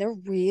you, and they're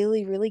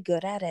really really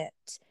good at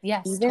it,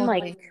 Yes, even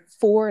like totally.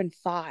 4 and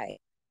 5.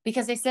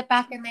 Because they sit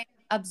back and they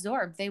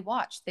absorb, they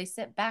watch, they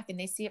sit back and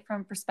they see it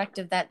from a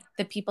perspective that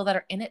the people that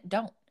are in it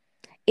don't.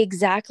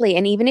 Exactly.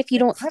 And even if you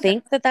They're don't clever.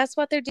 think that that's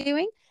what they're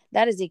doing,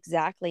 that is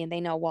exactly. And they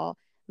know, well,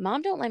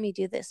 mom don't let me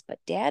do this, but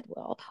dad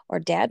will,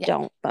 or dad Yeah.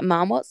 don't, but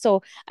mom will.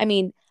 So I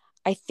mean,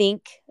 I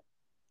think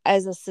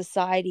as a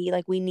society,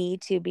 like, we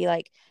need to be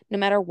like, no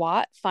matter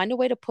what, find a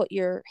way to put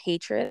your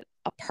hatred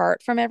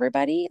apart from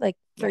everybody, like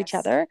for each Yes.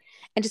 other,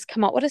 and just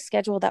come up with a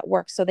schedule that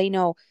works, so they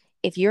know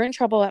if you're in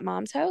trouble at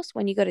mom's house,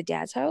 when you go to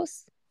dad's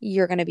house,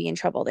 you're going to be in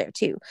trouble there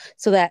too,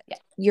 so that Yeah.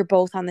 you're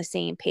both on the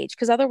same page,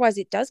 because otherwise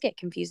it does get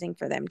confusing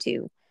for them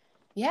too.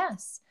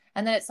 Yes.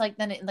 And then it's like,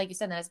 then it, like you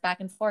said, then it's back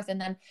and forth. And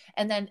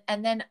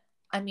then,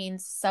 I mean,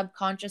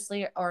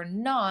 subconsciously or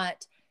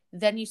not,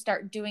 then you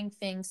start doing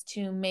things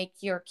to make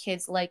your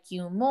kids like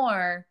you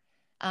more.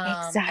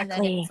 And then it's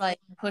Exactly. like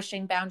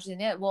pushing boundaries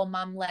in it. Well,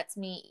 mom lets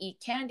me eat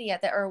candy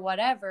at the, or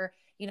whatever,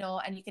 you know,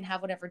 and you can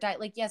have whatever diet.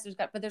 Like, yes,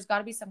 but there's got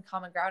to be some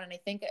common ground. And I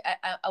think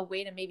a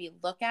way to maybe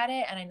look at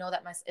it, and I know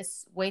that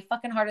it's way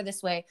fucking harder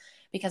this way,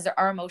 because there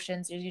are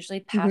emotions. There's usually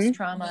Mm-hmm. past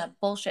trauma,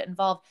 bullshit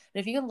involved. But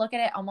if you can look at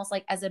it almost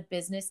like as a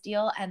business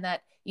deal, and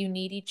that you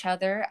need each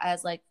other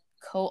as like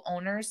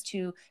co-owners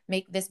to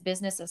make this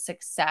business a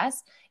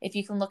success, if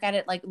you can look at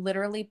it like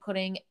literally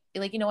putting,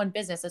 like, you know, in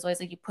business, it's always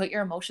like you put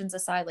your emotions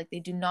aside, like they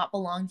do not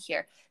belong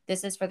here.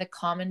 This is for the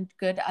common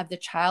good of the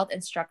child,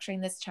 and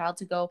structuring this child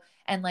to go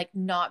and like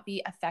not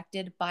be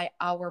affected by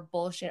our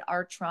bullshit,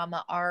 our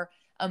trauma, our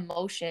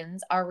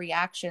emotions, our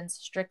reactions,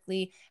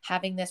 strictly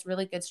having this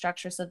really good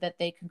structure so that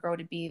they can grow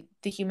to be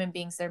the human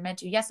beings they're meant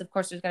to. Yes, of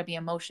course, there's got to be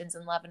emotions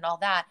and love and all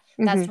that.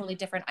 That's Mm-hmm. totally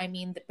different. I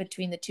mean,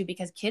 between the two,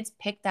 because kids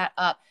pick that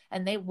up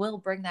and they will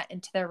bring that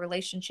into their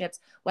relationships,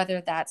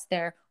 whether that's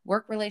their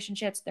work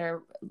relationships,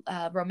 their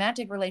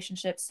romantic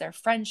relationships, their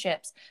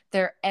friendships,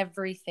 their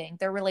everything,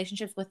 their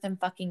relationships with them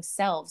fucking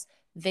selves.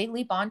 They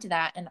leap onto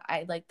that. And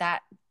I like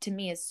that, to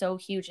me, is so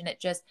huge. And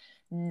it just,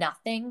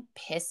 nothing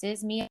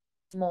pisses me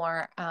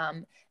more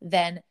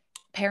than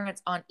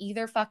parents on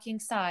either fucking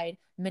side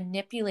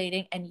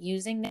manipulating and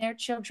using their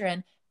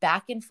children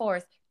back and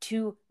forth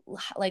to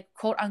like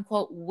quote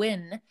unquote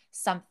win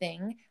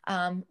something,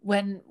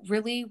 when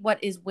really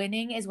what is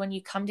winning is when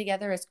you come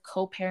together as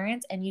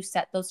co-parents and you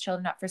set those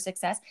children up for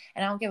success.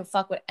 And I don't give a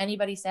fuck what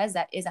anybody says,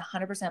 that is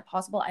 100%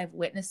 possible. I've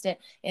witnessed it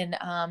in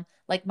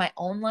like my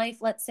own life.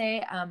 Let's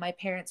say my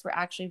parents were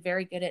actually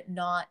very good at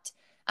not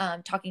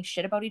talking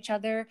shit about each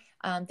other.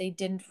 They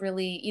didn't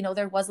really, you know,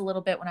 there was a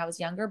little bit when I was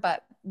younger,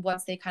 but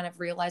once they kind of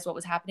realized what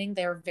was happening,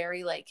 they were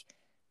very like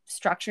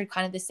structured,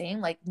 kind of the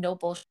same, like no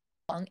bullshit.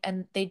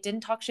 And they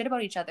didn't talk shit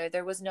about each other.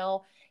 There was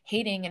no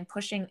hating and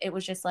pushing. It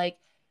was just like,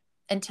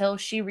 until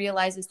she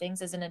realizes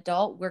things as an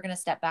adult, we're going to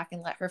step back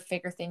and let her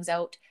figure things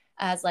out,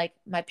 as like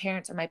my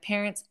parents are my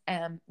parents,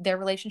 their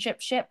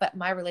relationship shit, but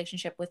my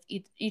relationship with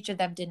each of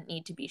them didn't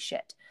need to be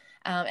shit.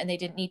 And they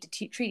didn't need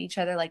to treat each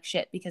other like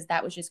shit, because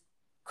that was just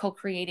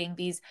co-creating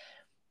these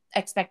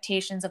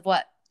expectations of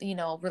what, you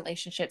know,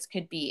 relationships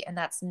could be. And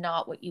that's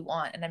not what you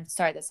want. And I'm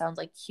sorry, that sounds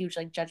like huge,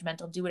 like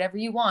judgmental, do whatever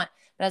you want,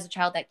 but as a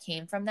child that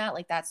came from that,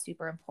 like that's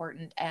super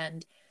important.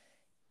 And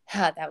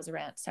that was a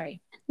rant,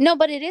 sorry. No,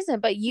 but it isn't.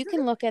 But you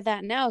can look at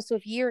that now. So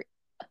if you're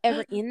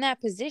ever in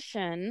that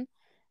position,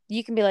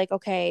 you can be like,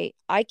 okay,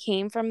 I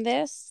came from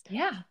this.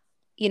 Yeah.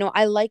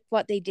 I like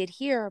what they did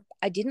here.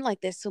 I didn't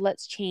like this. So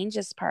let's change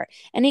this part.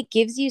 And it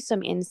gives you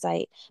some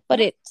insight. But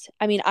Yeah.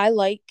 I mean, I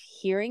like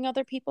hearing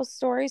other people's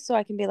stories, so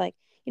I can be like,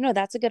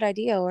 that's a good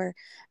idea. Or,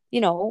 you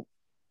know,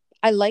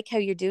 I like how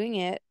you're doing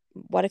it.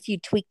 What if you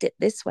tweaked it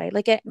this way?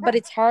 But Yeah.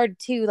 it's hard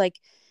to, like,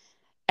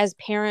 as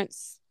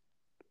parents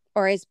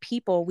or as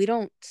people, we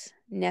don't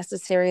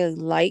necessarily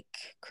like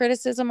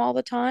criticism all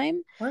the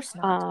time. Of course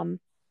not. Um,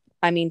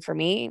 I mean, for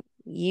me,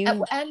 you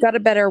And got a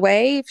better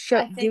way of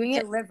I think doing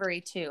it. delivery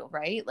too,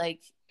 right?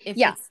 Like, if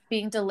Yeah, it's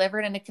being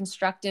delivered in a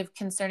constructive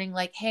concerning,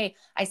 like, hey,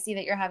 I see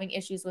that you're having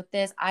issues with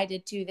this, I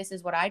did too, this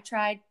is what I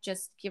tried,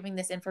 just giving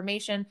this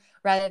information,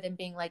 rather than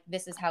being like,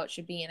 this is how it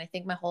should be. And I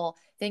think my whole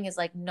thing is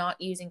like not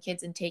using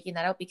kids and taking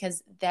that out,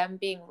 because them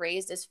being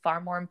raised is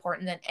far more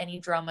important than any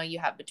drama you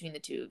have between the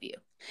two of you.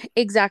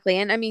 exactly.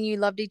 And I mean, you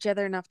loved each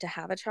other enough to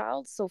have a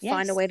child, so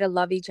find a Yes. way to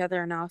love each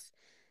other enough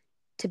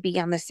to be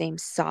on the same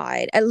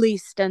side, at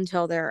least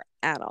until they're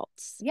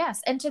adults.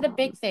 Yes, and to the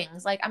big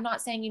things. Like, I'm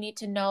not saying you need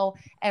to know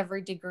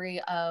every degree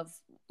of,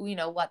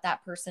 what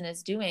that person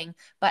is doing,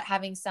 but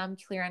having some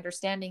clear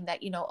understanding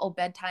that, oh,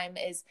 bedtime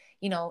is,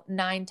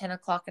 9, 10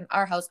 o'clock in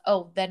our house.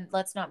 Oh, then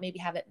let's not maybe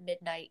have it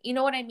midnight. You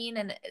know what I mean?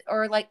 And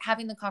or like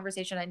having the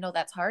conversation. I know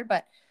that's hard,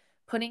 but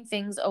putting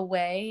things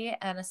away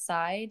and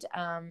aside,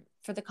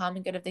 for the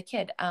common good of the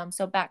kid.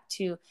 So back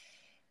to,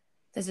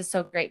 this is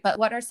so great. But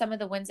what are some of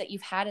the wins that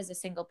you've had as a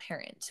single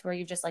parent where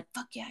you're just like,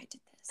 fuck yeah, I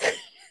did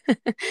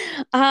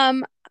this?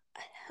 um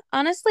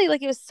Honestly,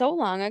 like it was so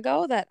long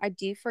ago that I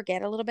do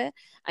forget a little bit.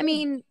 I Hmm.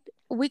 mean,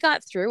 we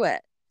got through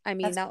it. I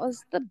mean, That's that good.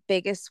 was the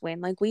biggest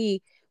win. Like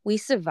we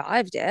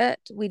survived it.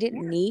 We Yeah.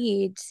 didn't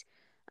need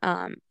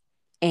um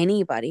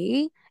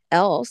anybody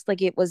else.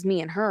 Like it was me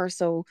and her.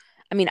 So,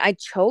 I mean, I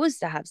chose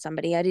to have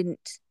somebody. I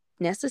didn't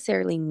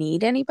necessarily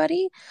need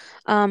anybody.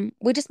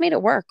 We just made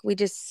it work. We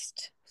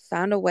just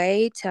found a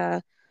way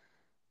to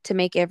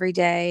make every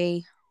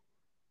day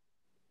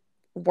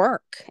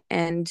work.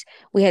 And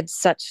we had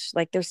such,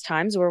 like, there's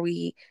times where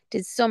we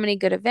did so many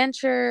good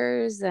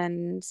adventures,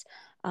 and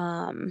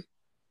um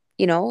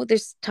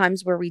there's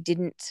times where we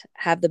didn't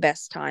have the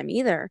best time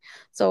either.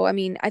 So I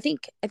mean, I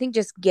think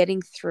just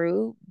getting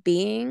through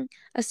being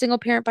a single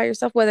parent by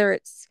yourself, whether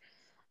it's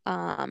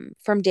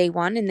from day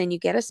one and then you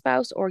get a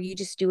spouse, or you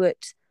just do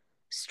it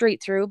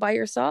straight through by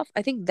yourself,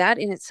 I think that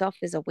in itself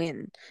is a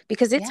win,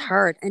 because it's Yeah,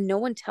 hard and no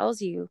one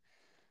tells you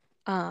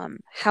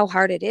how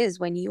hard it is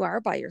when you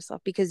are by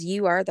yourself, because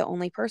you are the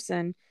only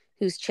person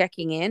who's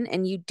checking in,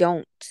 and you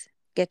don't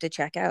get to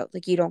check out.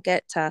 Like you don't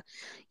get to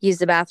use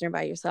the bathroom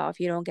by yourself.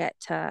 You don't get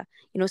to,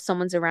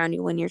 someone's around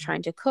you when you're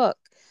trying to cook.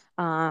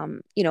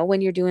 When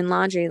you're doing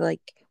laundry,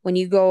 like when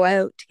you go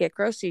out to get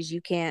groceries,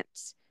 you can't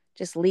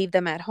just leave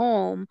them at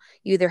home.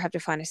 You either have to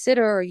find a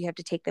sitter or you have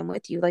to take them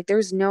with you. Like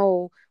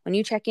when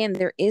you check in,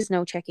 there is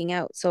no checking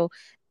out. So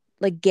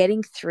like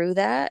getting through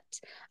that,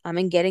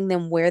 and getting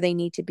them where they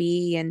need to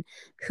be and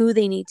who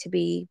they need to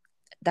be,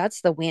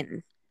 that's the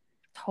win.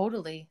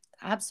 totally.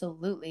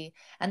 Absolutely.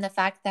 And the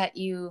fact that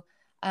you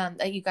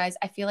guys,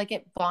 I feel like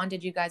it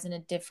bonded you guys in a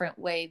different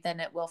way than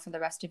it will for the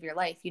rest of your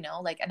life,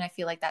 like, and I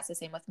feel like that's the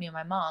same with me and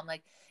my mom.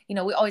 Like,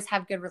 we always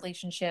have good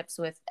relationships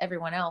with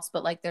everyone else,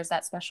 but like there's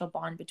that special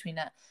bond between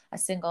a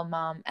single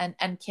mom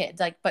and kids,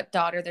 like, but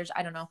daughter, there's,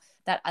 I don't know,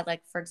 that I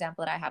like, for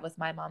example, that I have with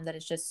my mom that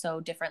is just so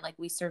different. Like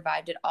we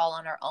survived it all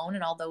on our own.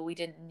 And although we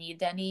didn't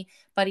need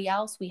anybody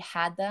else, we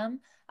had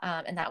them.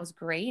 And that was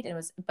great.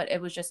 But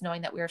it was just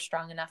knowing that we were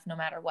strong enough, no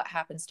matter what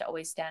happens, to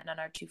always stand on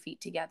our 2 feet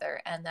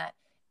together, and that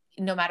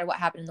no matter what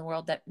happened in the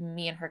world, that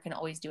me and her can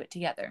always do it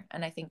together.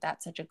 And I think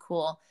that's such a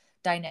cool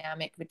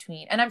dynamic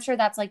between, and I'm sure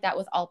that's like that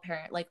with all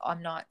parent. Like,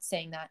 I'm not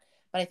saying that,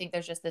 but I think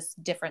there's just this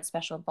different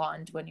special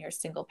bond when you're a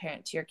single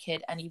parent to your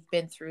kid, and you've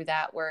been through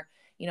that. Where,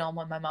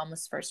 when my mom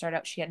was first started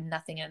out, she had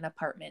nothing in an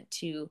apartment,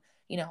 to,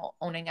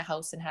 owning a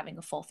house and having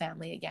a full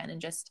family again,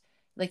 and just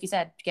like you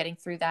said, getting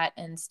through that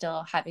and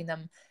still having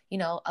them,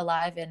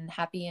 alive and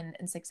happy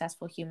and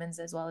successful humans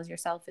as well as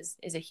yourself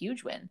is a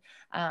huge win.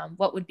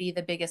 What would be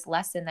the biggest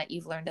lesson that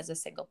you've learned as a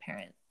single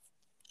parent?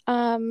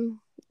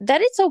 um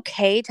that it's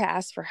okay to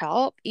ask for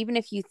help, even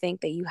if you think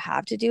that you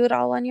have to do it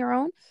all on your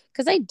own,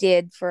 because I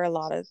did for a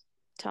lot of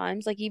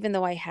times. Like even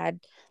though I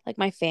had like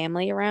my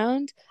family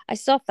around, I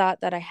still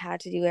thought that I had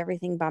to do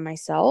everything by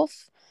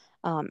myself.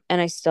 And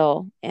I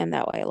still am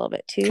that way a little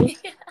bit too.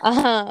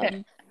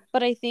 um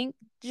but I think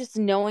just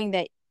knowing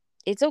that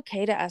it's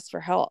okay to ask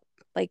for help.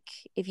 Like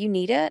if you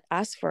need it,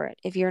 ask for it.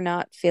 If you're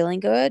not feeling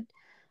good,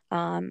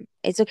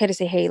 it's okay to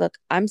say, hey, look,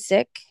 I'm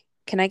sick,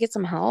 can I get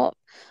some help?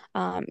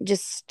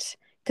 Just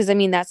because I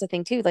mean that's the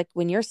thing too, like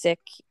when you're sick,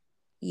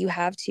 you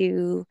have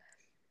to,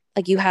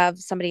 like, you have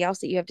somebody else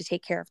that you have to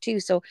take care of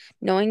too. So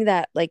knowing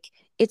that, like,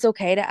 it's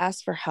okay to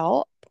ask for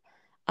help,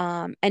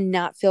 and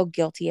not feel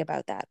guilty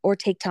about that, or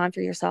take time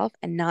for yourself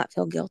and not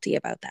feel guilty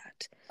about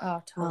that.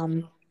 Oh, um,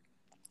 totally.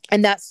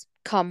 and that's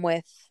come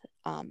with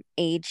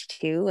age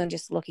too, and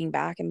just looking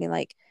back and being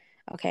like,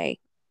 okay,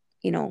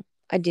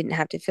 I didn't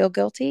have to feel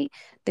guilty.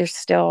 They're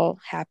still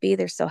happy,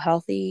 they're still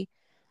healthy.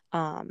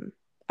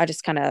 I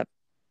just kind of,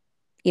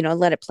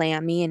 let it play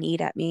on me and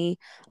eat at me,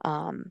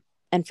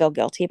 and feel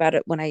guilty about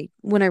it when I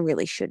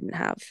really shouldn't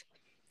have.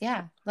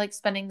 Yeah, like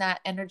spending that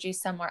energy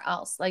somewhere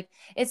else. Like,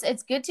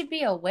 it's good to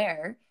be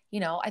aware.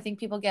 I think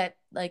people get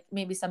like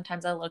maybe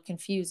sometimes a little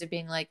confused of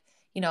being like,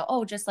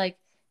 oh, just like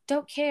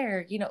don't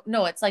care.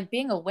 No, it's like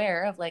being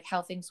aware of like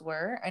how things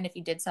were, and if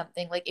you did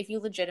something, like if you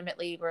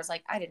legitimately was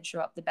like, I didn't show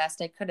up the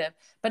best I could have,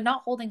 but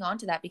not holding on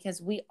to that,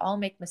 because we all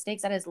make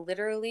mistakes. That is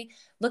literally,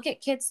 look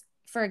at kids.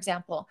 for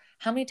example,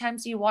 how many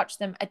times do you watch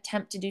them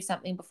attempt to do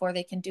something before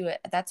they can do it?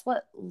 That's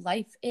what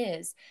life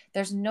is.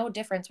 There's no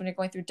difference when you're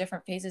going through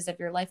different phases of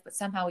your life, but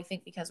somehow we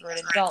think because we're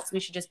adults, we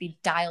should just be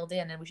dialed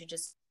in and we should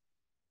just,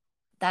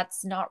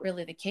 that's not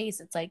really the case.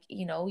 It's like,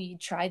 you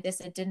tried this,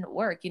 it didn't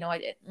work,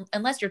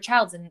 unless your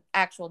child's in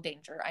actual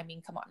danger. I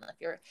mean, come on, if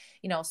you're,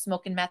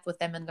 smoking meth with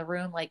them in the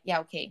room, like, yeah,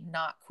 okay,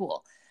 not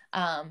cool.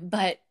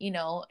 But,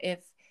 if,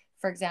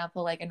 for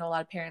example, like I know a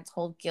lot of parents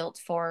hold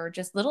guilt for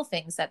just little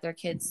things that their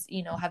kids,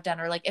 have done,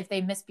 or like if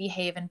they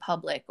misbehave in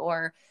public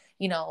or,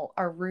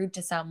 are rude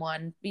to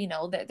someone,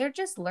 they're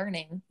just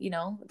learning,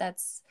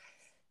 that's,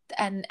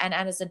 and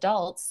as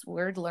adults,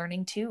 we're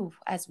learning too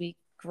as we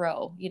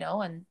grow,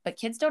 but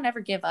kids don't ever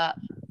give up.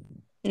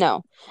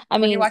 No, I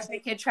When you're mean, watching a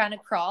kid trying to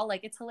crawl,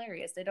 like it's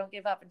hilarious. They don't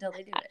give up until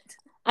they do it.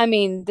 I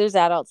mean, there's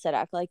adults that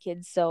act like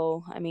kids,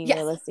 so I mean, Yes,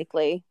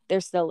 realistically, they're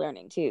still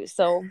learning too.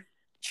 So,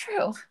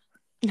 true.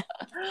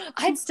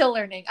 I'm still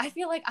learning. I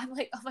feel like I'm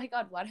like, oh my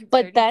God, what? I'm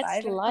but that's 35 in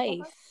a couple months.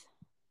 life.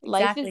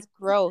 Life Exactly. is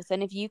growth,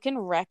 and if you can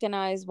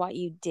recognize what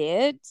you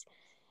did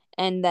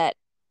and that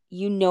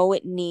you know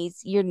it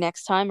needs your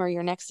next time or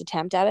your next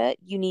attempt at it,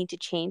 you need to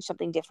change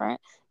something different.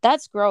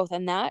 That's growth,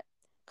 and that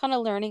kind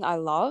of learning I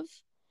love.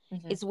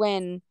 Hmm. It's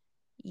when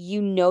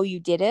you know you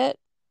did it,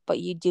 but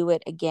you do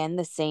it again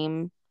the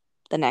same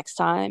the next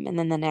time and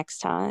then the next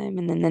time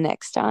and then the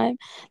next time.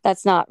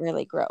 That's not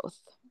really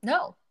growth.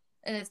 No.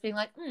 And it's being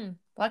like,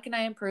 what can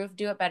I improve?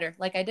 Do it better.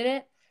 Like I did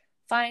it.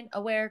 Fine,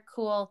 aware,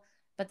 cool.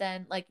 But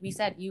then, like we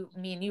said,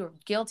 me and you were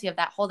guilty of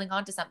that, holding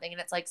on to something. And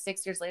it's like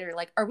 6 years later,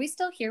 like, are we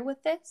still here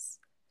with this?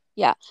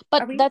 Yeah.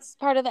 But Are we? that's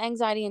part of the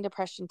anxiety and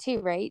depression too,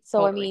 right? So,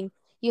 I Totally. mean,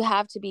 you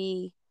have to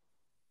be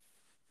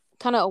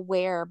kind of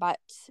aware, but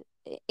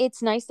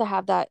it's nice to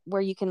have that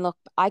where you can look,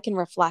 I can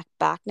reflect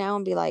back now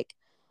and be like,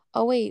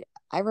 oh, wait,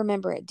 I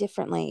remember it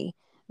differently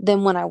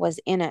than when I was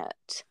in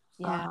it.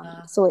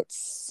 Yeah. So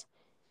it's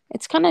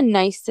kind of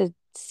nice to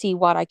see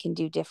what I can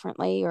do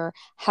differently or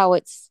how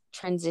it's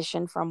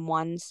transitioned from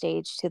one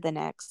stage to the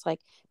next,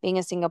 like being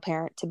a single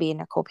parent to being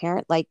a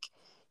co-parent. Like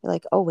you're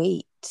like, oh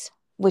wait,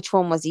 which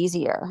one was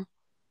easier?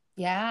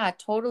 Yeah,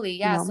 totally. You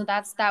Yeah. So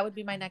know? that would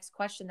be my next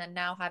question. Then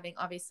now having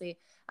obviously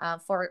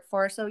 4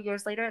 or so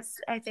years later,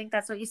 I think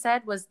that's what you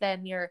said was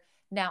then you're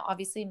now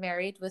obviously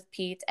married with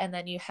Pete and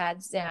then you had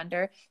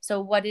Xander. So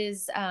what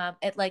is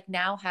it like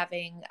now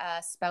having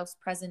a spouse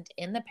present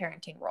in the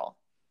parenting role?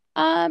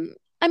 Um,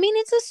 I mean,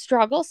 it's a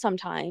struggle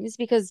sometimes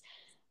because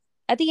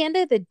at the end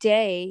of the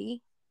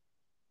day,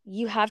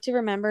 you have to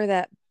remember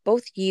that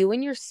both you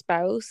and your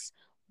spouse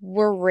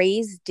were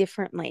raised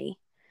differently.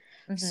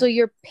 Hmm. So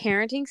your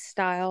parenting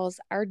styles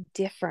are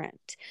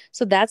different.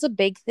 So that's a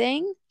big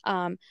thing.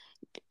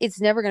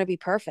 It's never going to be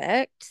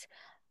perfect.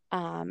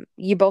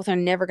 You both are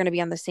never going to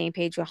be on the same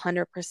page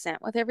 100%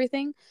 with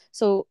everything.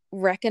 So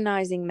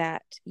recognizing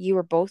that you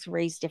were both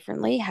raised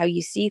differently, how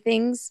you see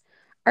things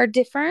are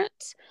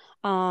different.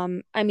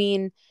 I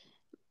mean,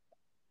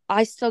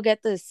 I still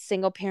get the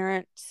single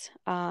parent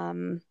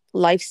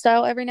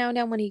lifestyle every now and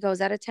then when he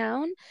goes out of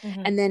town.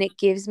 Hmm. And then it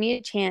gives me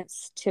a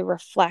chance to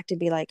reflect and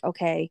be like,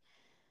 okay,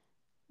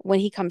 when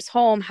he comes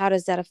home, how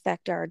does that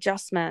affect our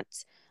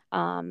adjustments?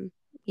 Um,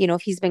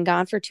 if he's been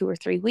gone for 2 or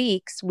 3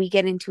 weeks, we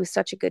get into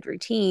such a good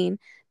routine.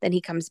 Then he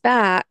comes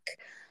back.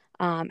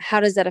 How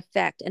does that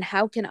affect? And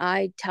how can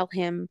I tell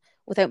him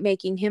without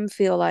making him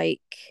feel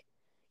like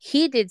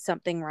he did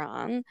something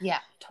wrong? Yeah,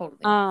 totally.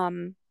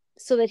 Um,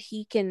 so that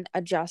he can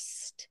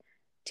adjust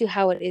to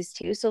how it is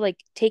too. So like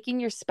taking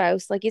your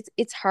spouse, like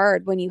it's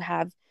hard when you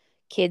have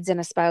kids and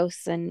a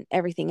spouse and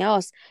everything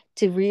else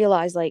to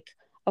realize like,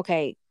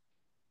 okay,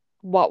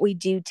 what we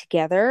do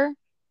together,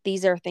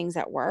 these are things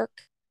that work.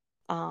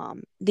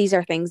 These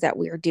are things that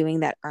we're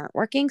doing that aren't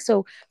working.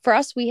 So for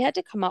us, we had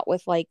to come up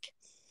with like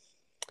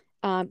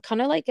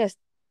kind of like a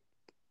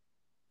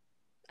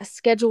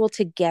schedule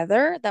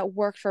together that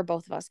worked for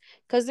both of us.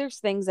 Because there's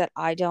things that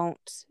I don't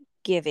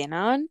give in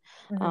on.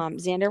 Hmm.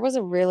 Xander was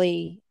a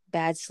really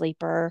bad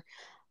sleeper,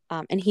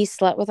 and he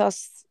slept with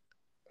us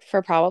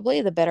for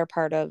probably the better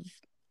part of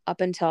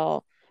up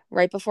until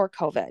right before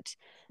COVID.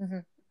 Hmm.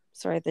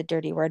 Sorry, the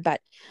dirty word,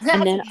 but and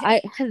That's then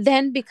okay.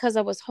 then because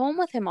I was home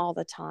with him all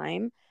the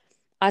time,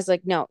 I was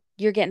like, no,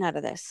 you're getting out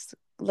of this.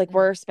 Like Hmm.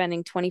 we're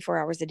spending 24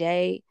 hours a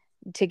day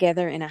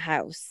together in a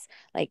house.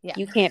 Like Yeah.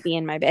 you can't be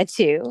in my bed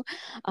too.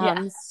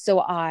 Yeah. So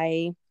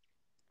I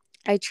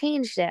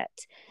changed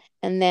it.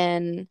 And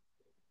then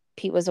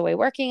Pete was away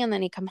working and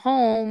then he'd come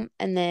home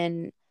and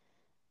then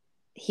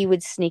he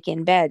would sneak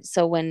in bed.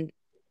 So when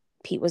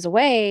Pete was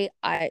away,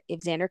 I if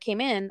Xander came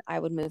in, I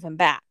would move him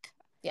back.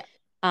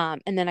 Yeah.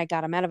 And then I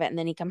got him out of it. And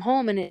then he come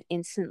home and it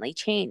instantly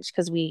changed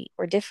because we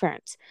were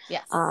different.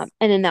 Yes. And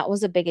then that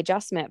was a big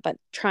adjustment, but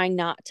trying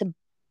not to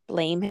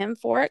blame him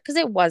for it because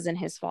it wasn't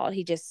his fault.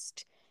 He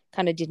just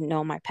kind of didn't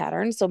know my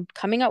pattern. So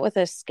coming up with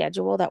a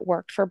schedule that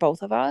worked for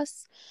both of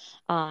us,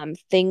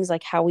 things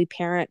like how we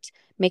parent,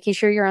 making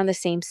sure you're on the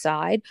same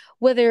side,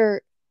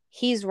 whether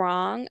he's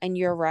wrong and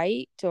you're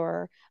right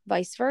or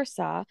vice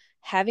versa,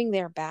 having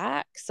their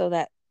back so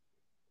that,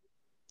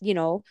 you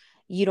know,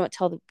 you don't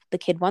tell the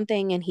kid one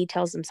thing and he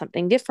tells them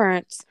something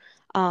different,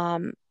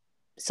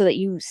 so that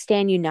you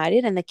stand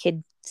united and the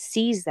kid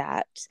sees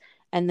that,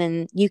 and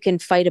then you can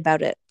fight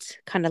about it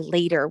kind of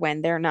later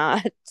when they're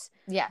not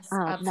Yes,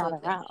 not absolutely.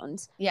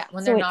 around. Yeah,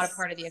 when So they're not a it's,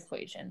 part of the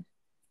equation.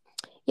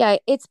 yeah,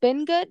 it's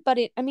been good, but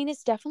I mean,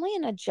 it's definitely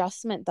an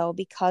adjustment though,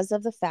 because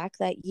of the fact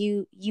that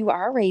you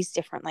are raised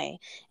differently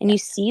and you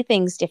Yes. see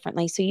things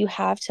differently. So you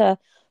have to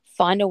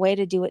find a way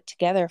to do it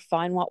together,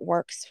 find what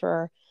works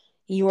for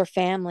your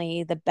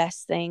family. The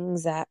best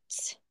things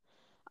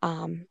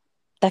um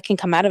that can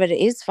come out of it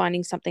is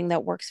finding something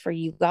that works for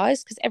you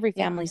guys, because every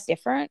Yeah. family's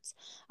different.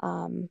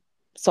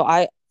 So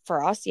I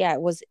for us, yeah,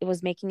 it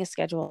was making a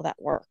schedule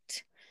that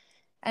worked.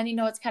 And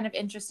it's kind of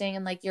interesting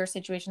in like your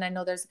situation. I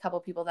know there's a couple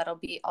people that'll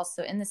be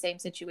also in the same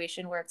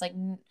situation where it's like,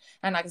 I'm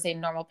not gonna say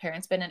normal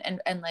parents, but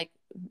and like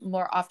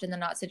more often than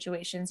not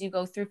situations, you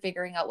go through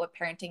figuring out what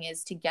parenting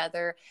is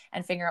together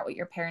and figure out what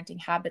your parenting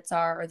habits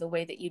are or the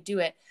way that you do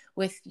it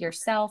with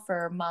yourself,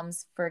 or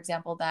moms, for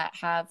example, that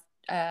have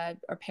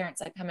or parents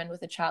that come in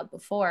with a child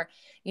before.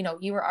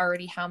 You were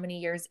already how many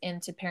years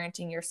into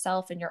parenting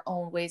yourself in your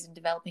own ways and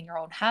developing your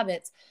own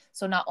habits.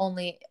 So not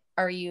only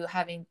are you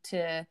having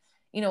to,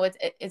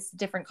 it's a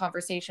different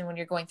conversation when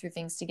you're going through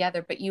things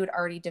together, but you had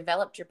already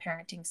developed your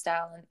parenting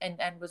style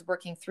and was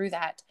working through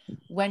that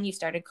when you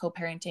started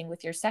co-parenting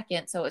with your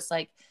second. So it's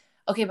like,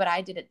 okay, but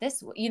I did it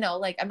this way,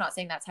 like, I'm not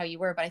saying that's how you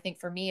were, but I think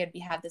for me, it'd be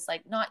have this,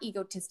 like, not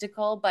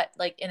egotistical, but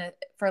like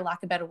for lack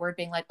of a better word,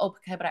 being like, oh,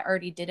 okay, but I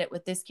already did it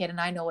with this kid and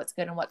I know what's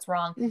good and what's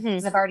wrong Mm-hmm.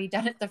 because I've already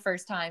done it the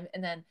first time.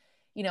 And then,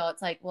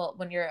 it's like, well,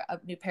 when you're a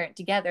new parent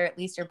together, at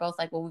least you're both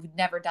like, well, we've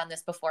never done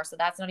this before. So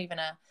that's not even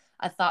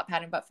a thought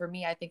pattern. But for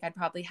me, I think I'd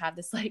probably have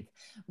this like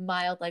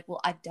mild, like,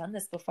 well, I've done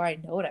this before. I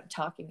know what I'm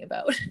talking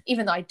about,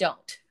 even though I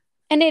don't.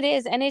 And it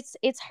is, and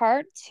it's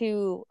hard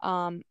to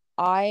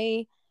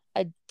I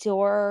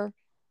adore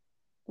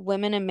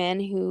women and men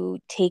who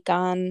take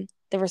on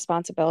the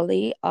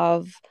responsibility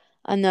of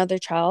another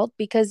child,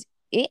 because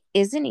it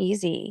isn't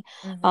easy.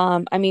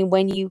 Mm-hmm. I mean,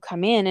 when you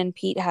come in, and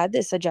Pete had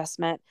this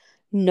adjustment,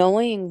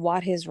 knowing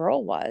what his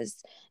role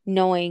was,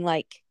 knowing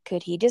like,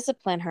 could he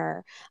discipline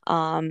her?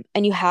 And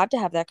you have to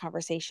have that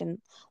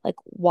conversation, like,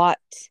 what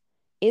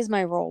is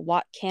my role?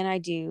 What can I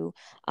do?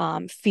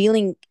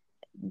 Feeling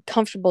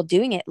comfortable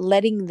doing it,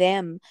 letting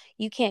them,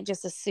 you can't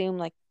just assume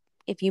like,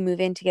 if you move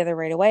in together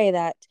right away,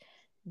 that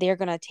they're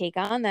going to take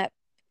on that.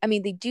 I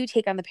mean, they do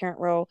take on the parent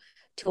role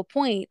to a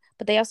point,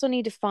 but they also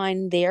need to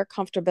find their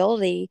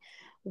comfortability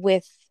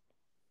with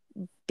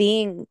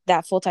being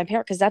that full-time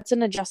parent, because that's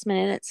an adjustment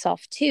in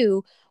itself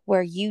too,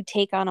 where you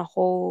take on a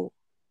whole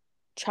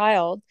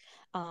child,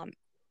 um,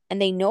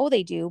 and they know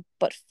they do,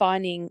 but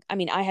finding, I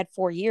mean, I had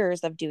 4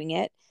 years of doing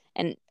it,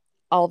 and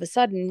all of a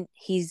sudden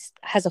he's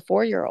has a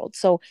 4-year-old.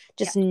 So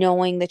Yeah. just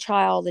knowing the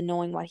child and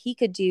knowing what he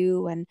could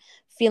do, and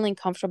feeling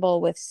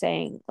comfortable with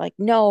saying like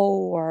no,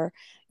 or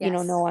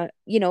Yes.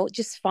 no,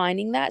 just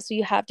finding that. So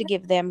you have to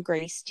give them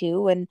grace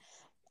too, and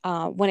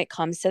when it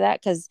comes to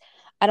that, because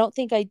I don't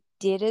think I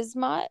did as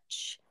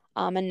much.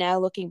 And now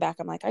looking back,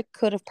 I'm like, I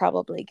could have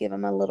probably given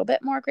him a little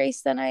bit more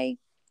grace than I.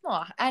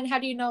 Oh, and how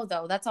do you know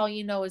though? That's all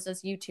you know is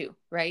just you two,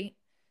 right?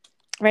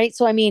 Right.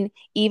 So, I mean,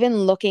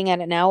 even looking at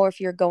it now, or if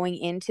you're going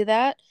into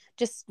that,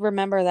 just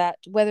remember that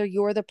whether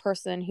you're the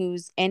person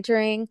who's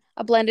entering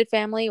a blended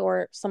family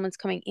or someone's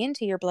coming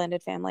into your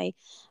blended family,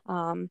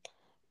 um,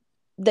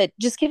 that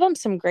just give them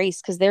some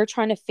grace, because they're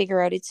trying to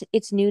figure out,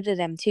 it's new to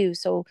them too.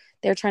 So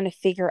they're trying to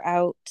figure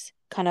out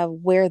kind of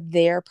where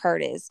their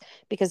part is,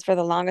 because for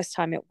the longest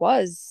time it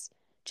was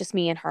just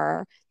me and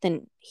her.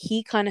 Then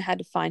he kind of had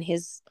to find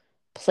his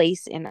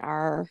place in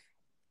our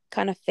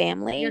kind of Your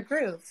family.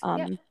 groove.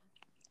 Yeah. Um,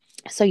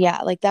 so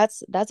yeah, like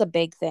that's a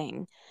big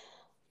thing.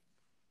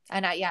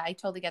 And I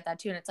totally get that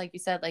too. And it's like you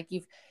said, like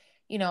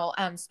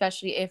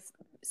especially if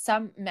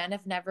some men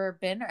have never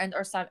been,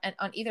 or some, and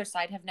on either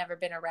side have never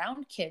been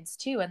around kids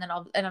too. And then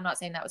and I'm not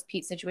saying that was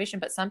Pete's situation,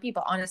 but some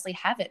people honestly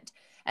haven't.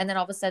 And then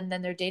all of a sudden,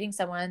 then they're dating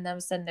someone, and then all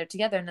of a sudden they're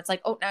together, and it's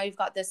like, oh, now you've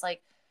got this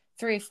like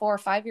 3, 4,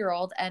 5 year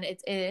old, and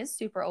it is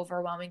super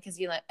overwhelming because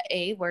you like,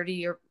 where do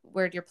your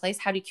place?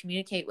 How do you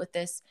communicate with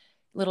this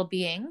little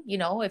being?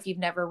 If you've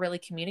never really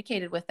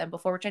communicated with them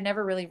before, which I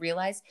never really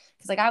realized,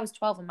 because like I was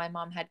 12 when my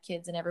mom had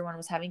kids and everyone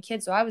was having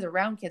kids, so I was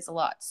around kids a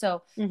lot.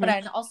 So, but Hmm.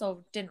 I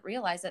also didn't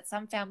realize that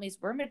some families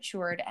were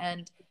matured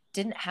and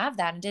didn't have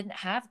that and didn't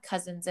have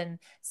cousins and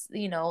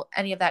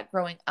any of that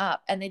growing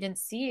up, and they didn't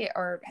see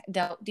or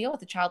deal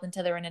with a child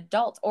until they're an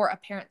adult or a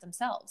parent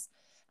themselves.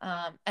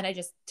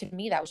 And to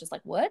me, that was just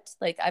like, what?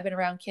 Like, I've been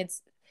around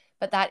kids,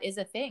 but that is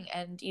a thing.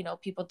 And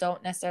people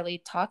don't necessarily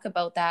talk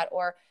about that,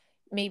 or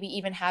maybe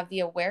even have the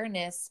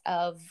awareness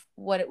of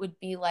what it would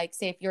be like,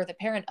 say, if you're the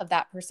parent of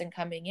that person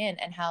coming in,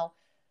 and how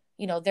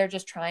they're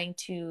just trying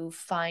to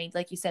find,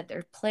 like you said,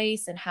 their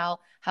place, and how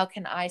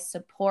can I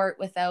support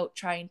without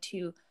trying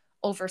to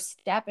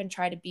overstep and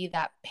try to be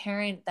that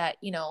parent that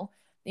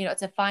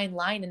it's a fine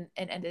line,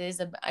 and it is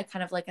a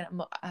kind of like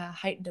a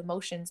heightened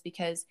emotions,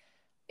 because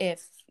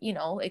if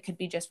it could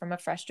be just from a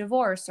fresh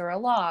divorce or a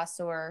loss,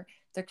 or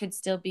there could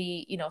still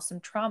be, some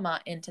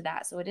trauma into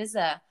that. So it is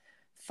a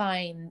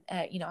fine,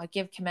 I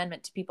give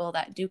commendment to people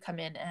that do come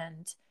in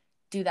and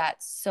do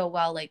that so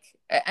well, like,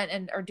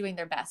 and are doing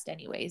their best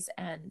anyways.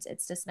 And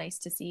it's just nice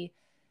to see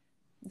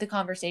the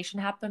conversation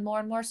happen more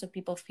and more, so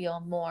people feel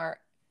more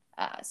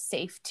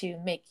safe to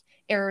make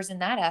errors in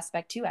that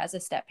aspect too. As a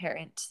step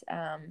parent,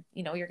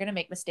 you're going to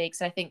make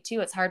mistakes. And I think too,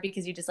 it's hard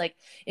because you just like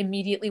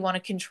immediately want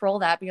to control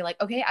that, but you're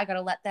like, okay, I got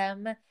to let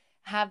them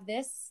have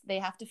this. They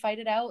have to fight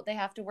it out. They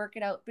have to work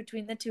it out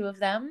between the two of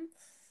them.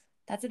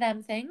 That's a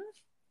them thing.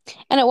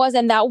 And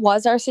that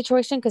was our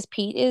situation, because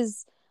Pete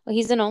is, well,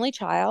 he's an only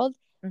child,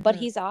 but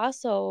Mm-hmm. he's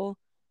also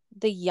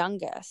the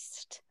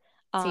youngest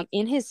See,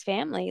 in his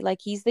family. Like,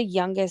 he's the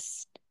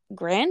youngest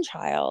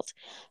grandchild.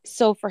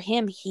 So for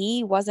him,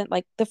 he wasn't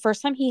like, the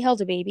first time he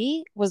held a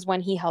baby was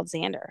when he held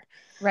Xander.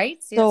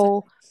 right? See, that's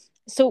So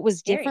so it was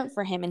scary. different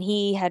for him, and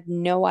he had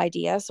no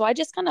idea. So I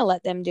just kind of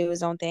let them do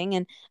his own thing.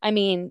 And I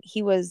mean,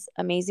 he was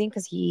amazing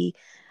because he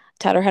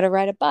taught her how to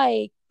ride a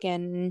bike,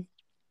 and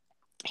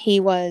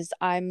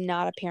I'm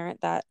not a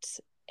parent that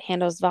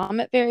handles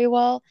vomit very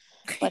well,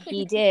 but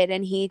he did,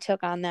 and he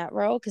took on that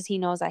role because he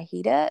knows I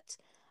hate it.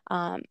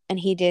 And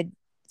he did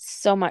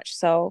so much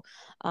so.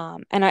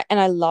 And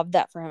I love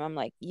that for him. I'm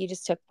like, you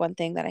just took one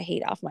thing that I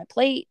hate off my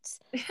plate.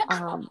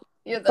 Um,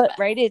 You're the but best.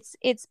 right,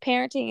 it's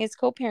parenting, it's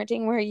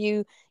co-parenting,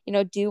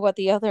 where do what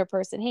the other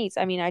person hates.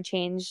 I mean, I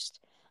changed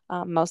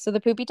most of the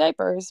poopy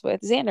diapers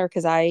with Xander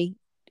because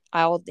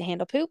I'll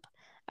handle poop.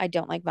 I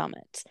don't like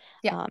vomit.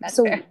 Yeah, that's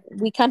So fair.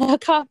 we kind of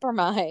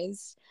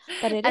compromised,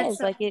 but it And is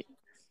so like it.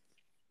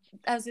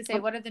 I was gonna say,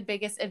 what are the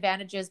biggest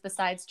advantages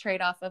besides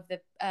trade off of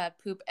the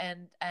poop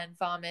and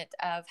vomit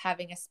of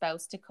having a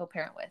spouse to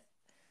co-parent with?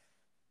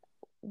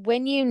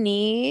 When you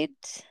need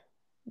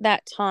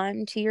that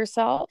time to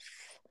yourself,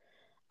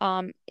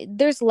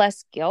 there's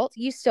less guilt.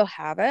 You still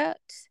have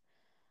it,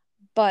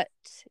 but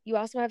you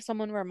also have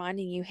someone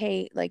reminding you,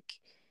 hey, like,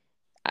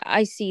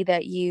 I see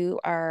that you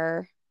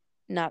are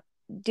not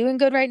doing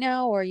good right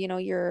now, or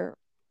you're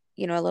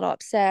a little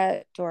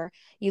upset, or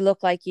you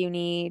look like you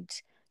need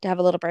to have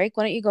a little break.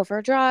 Why don't you go for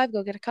a drive,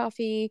 go get a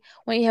coffee?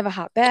 Why don't you have a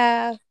hot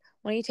bath?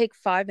 Why don't you take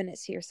 5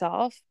 minutes to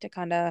yourself to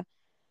kind of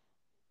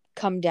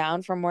come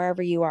down from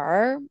wherever you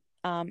are,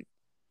 um,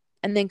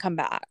 and then come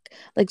back?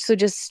 Like, so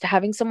just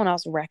having someone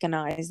else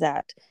recognize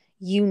that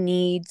you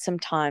need some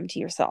time to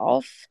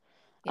yourself,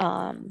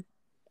 Yeah. um,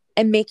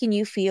 and making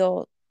you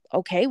feel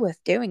okay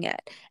with doing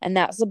it. And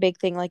that's a big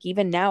thing. Like,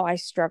 even now I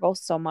struggle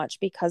so much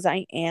because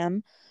I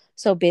am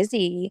so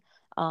busy,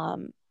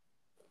 um,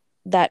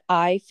 that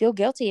I feel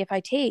guilty if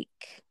I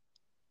take,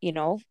 you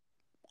know,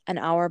 an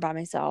hour by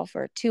myself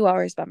or 2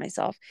 hours by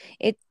myself.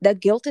 The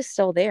guilt is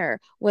still there,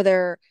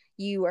 whether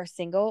you are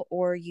single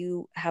or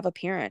you have a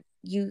parent.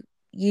 You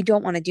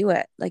don't want to do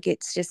it. Like,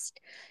 it's just,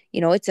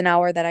 it's an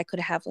hour that I could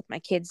have with my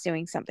kids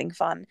doing something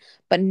fun.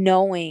 But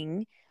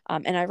knowing,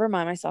 and I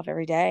remind myself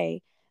every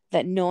day,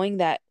 that knowing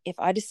that if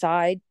I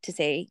decide to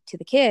say to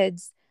the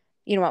kids,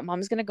 you know what,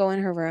 mom's going to go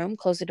in her room,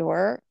 close the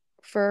door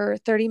for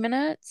 30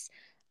 minutes,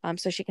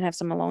 so she can have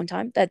some alone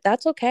time,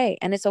 that's okay.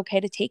 And it's okay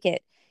to take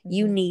it.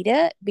 You Mm-hmm. need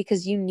it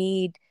because you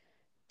need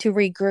to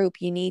regroup.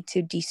 You need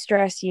to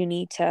de-stress. You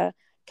need to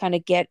kind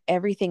of get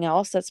everything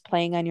else that's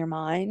playing on your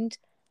mind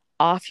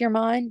off your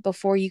mind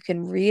before you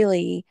can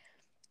really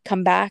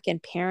come back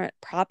and parent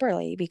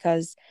properly.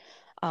 Because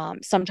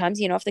sometimes,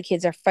 if the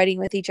kids are fighting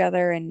with each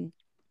other, and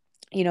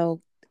you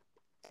know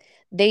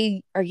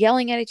they are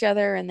yelling at each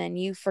other, and then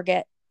you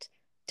forget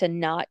to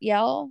not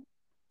yell,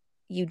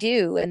 you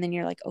do, and then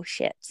you're like, oh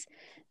shit,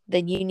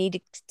 then you need to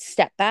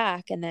step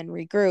back and then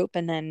regroup,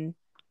 and then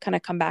kind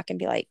of come back and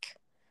be like,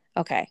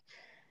 okay.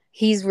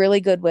 He's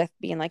really good with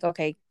being like,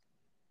 okay,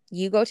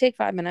 you go take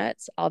 5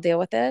 minutes, I'll deal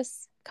with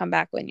this, come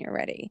back when you're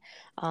ready.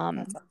 That's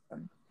um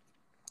awesome.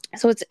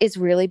 so it's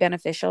really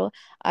beneficial.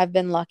 I've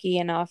been lucky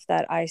enough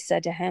that I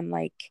said to him,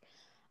 like,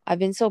 I've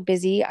been so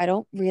busy, I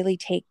don't really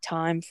take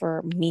time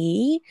for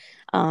me.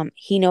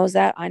 He knows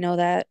that, I know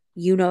that,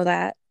 you know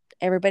that,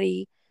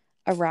 everybody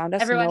around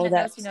us Everyone know that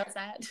that, knows you knows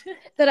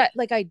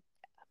that.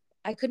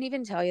 I couldn't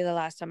even tell you the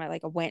last time I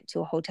went to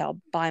a hotel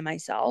by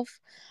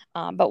myself.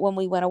 But when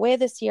we went away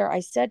this year,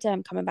 I said to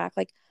him coming back,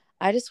 like,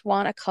 I just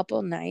want a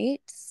couple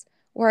nights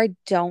where I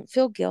don't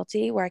feel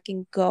guilty, where I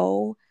can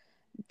go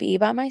be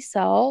by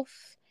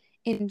myself,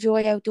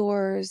 enjoy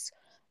outdoors,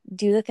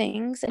 do the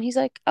things. And he's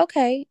like,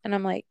 okay. And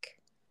I'm like,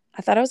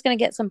 I thought I was going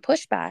to get some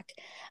pushback.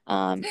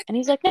 And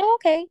he's like, no,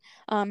 okay.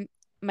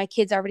 My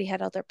kids already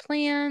had other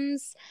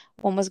plans.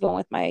 One was going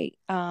with my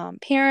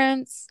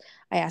parents.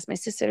 I asked my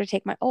sister to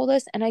take my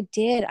oldest, and I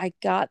did. I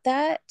got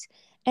that.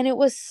 And it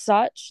was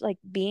such, like,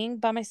 being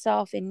by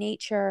myself in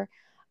nature.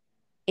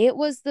 It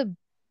was the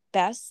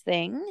best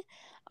thing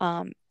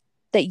um,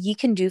 that you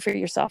can do for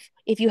yourself.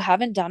 If you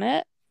haven't done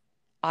it,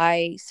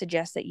 I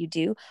suggest that you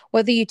do,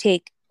 whether you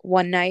take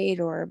one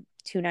night or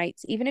 2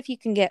 nights, even if you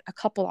can get a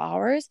couple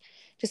hours,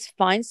 just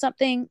find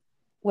something,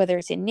 whether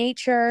it's in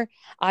nature.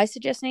 I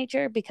suggest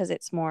nature because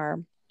it's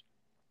more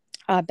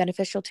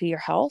beneficial to your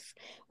health,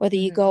 whether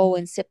you Hmm. go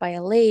and sit by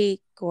a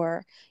lake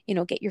or,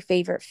 get your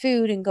favorite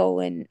food and go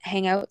and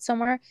hang out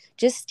somewhere,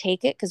 just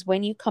take it. Because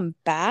when you come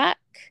back,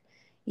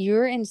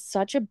 you're in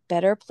such a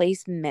better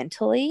place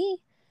mentally.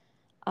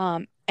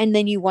 And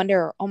then you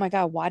wonder, oh my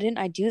God, why didn't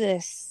I do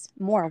this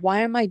more?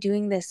 Why am I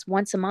doing this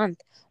once a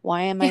month?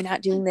 Why am I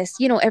not doing this,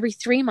 every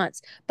 3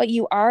 months? But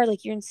you are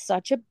like, you're in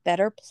such a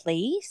better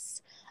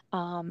place.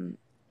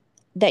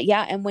 That,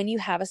 yeah. And when you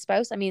have a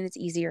spouse, I mean, it's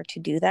easier to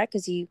do that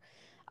because you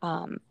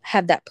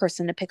have that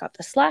person to pick up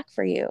the slack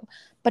for you.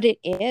 But it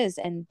is.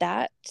 And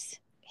that,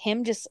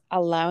 him just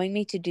allowing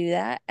me to do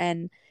that.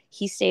 And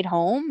he stayed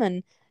home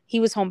and he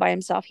was home by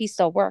himself. He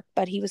still worked,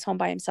 but he was home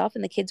by himself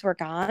and the kids were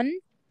gone.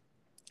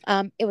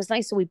 It was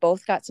nice. So we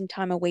both got some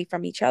time away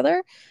from each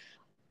other.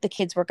 The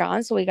kids were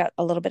gone. So we got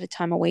a little bit of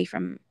time away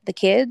from the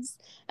kids.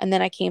 And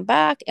then I came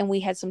back and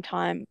we had some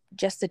time,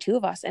 just the two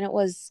of us. And it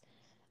was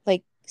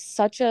like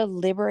such a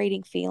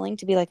liberating feeling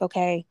to be like,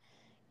 okay,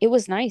 it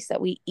was nice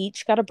that we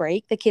each got a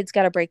break. The kids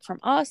got a break from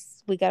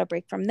us. We got a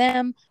break from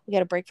them. We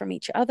got a break from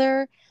each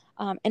other.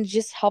 And it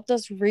just helped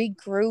us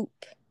regroup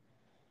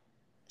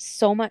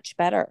so much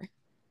better.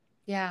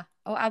 Yeah.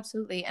 Oh,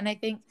 absolutely. And I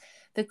think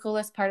the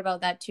coolest part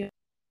about that too,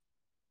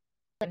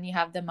 when you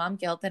have the mom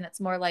guilt, and it's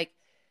more like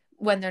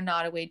when they're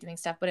not away doing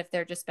stuff, but if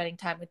they're just spending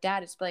time with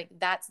dad, it's like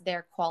that's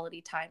their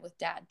quality time with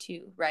dad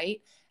too,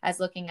 right? As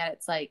looking at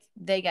it's like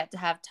they get to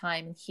have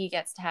time and he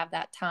gets to have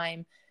that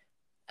time,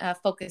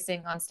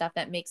 focusing on stuff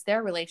that makes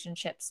their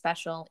relationship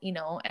special,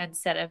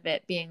 instead of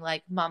it being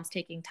like mom's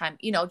taking time,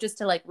 just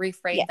to like Yeah.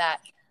 reframe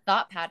that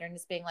thought pattern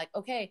as being like,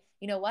 okay,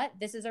 you know what?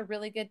 This is a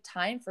really good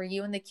time for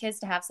you and the kids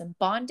to have some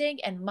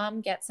bonding and mom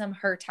gets some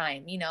her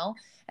time,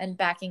 and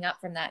backing up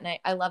from that. And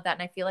I love that.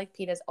 And I feel like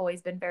Pete has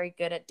always been very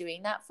good at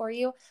doing that for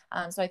you.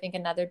 So I think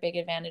another big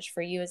advantage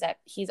for you is that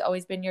he's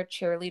always been your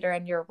cheerleader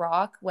and your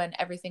rock when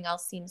everything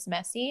else seems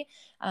messy.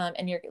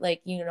 And you're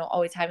like,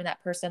 always having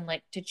that person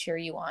like to cheer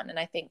you on. And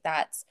I think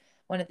that's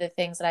one of the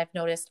things that I've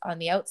noticed on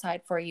the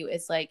outside for you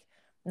is like,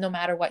 no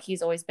matter what,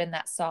 he's always been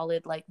that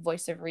solid like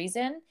voice of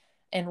reason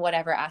in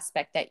whatever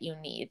aspect that you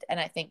need. And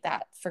I think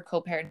that for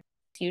co-parenting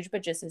is huge,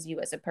 but just as you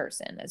as a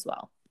person as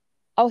well.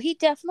 Oh, he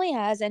definitely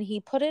has. And he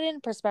put it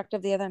in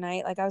perspective the other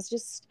night. Like,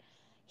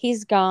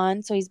 he's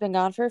gone. So he's been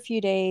gone for a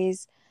few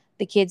days.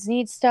 The kids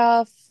need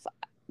stuff.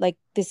 Like,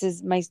 this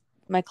is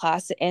my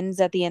class ends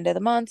at the end of the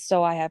month.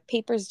 So I have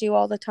papers due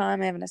all the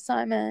time. I have an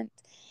assignment.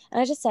 And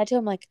I just said to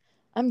him, like,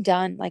 I'm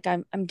done. Like,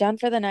 I'm done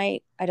for the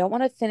night. I don't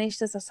want to finish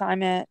this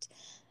assignment.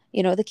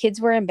 The kids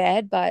were in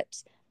bed,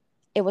 but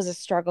it was a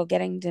struggle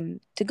getting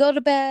them to go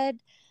to bed.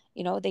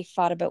 They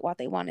fought about what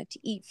they wanted to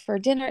eat for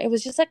dinner. It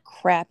was just a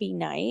crappy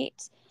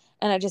night.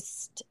 And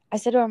I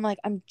said to him, like,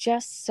 I'm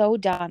just so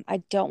done.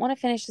 I don't want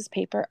to finish this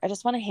paper. I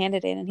just want to hand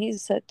it in. And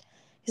he's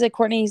like,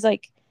 Courtney, he's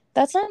like,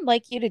 that's not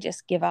like you to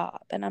just give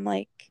up. And I'm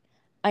like,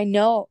 I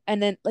know.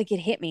 And then like it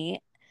hit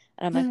me.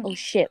 And I'm like, oh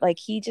shit. Like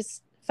he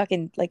just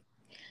fucking like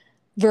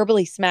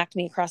verbally smacked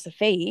me across the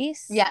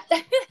face. Yeah.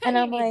 And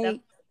You I'm need them.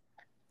 like,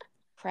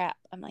 crap.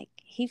 I'm like,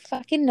 he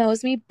fucking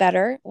knows me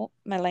better, well,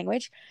 my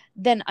language,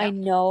 than I Yep.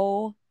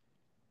 know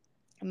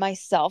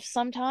myself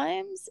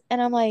sometimes.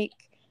 And I'm like,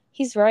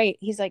 he's right.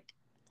 He's like,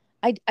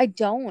 I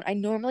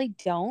normally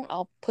don't.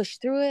 I'll push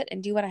through it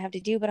and do what I have to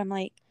do. But I'm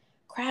like,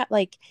 crap.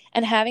 Like,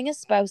 and having a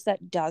spouse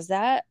that does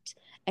that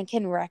and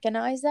can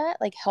recognize that,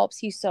 like,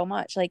 helps you so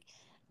much. Like,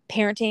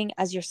 parenting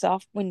as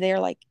yourself when they're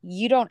like,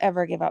 you don't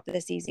ever give up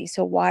this easy.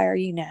 So why are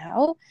you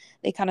now?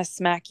 They kind of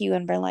smack you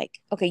and be like,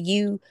 okay,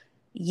 you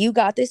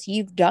got this.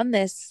 You've done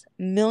this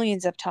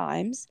millions of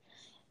times.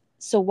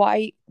 So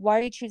why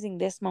are you choosing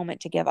this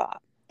moment to give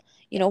up?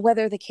 Yeah.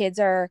 Whether the kids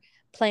are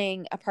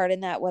playing a part in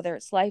that, whether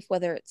it's life,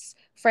 whether it's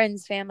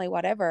friends, family,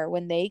 whatever,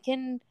 when they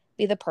can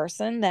be the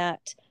person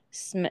that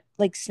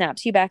like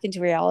snaps you back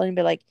into reality and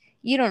be like,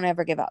 you don't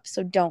ever give up.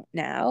 So don't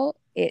now.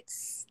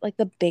 It's like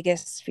the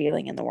biggest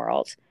feeling in the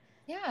world.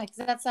 Yeah, because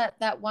that's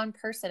that one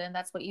person, and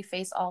that's what you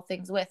face all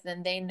things with.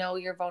 And they know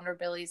your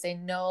vulnerabilities. They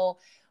know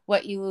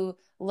what you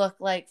look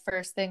like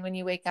first thing when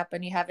you wake up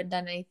and you haven't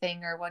done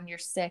anything, or when you're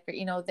sick,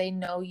 or they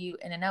know you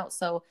in and out.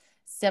 So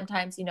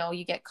sometimes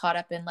you get caught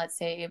up in, let's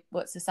say,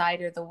 what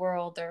society or the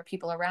world or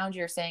people around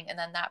you are saying, and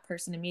then that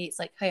person immediately is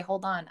like, hey,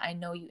 hold on, I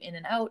know you in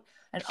and out,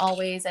 and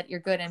always at your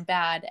good and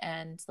bad,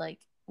 and like,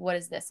 what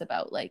is this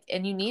about? Like,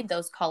 and you need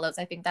those call outs.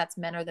 I think that's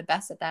men are the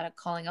best at that, at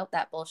calling out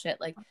that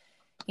bullshit. Like,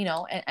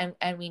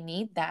 and we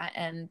need that.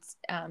 And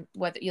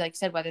whether you, like you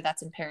said, whether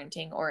that's in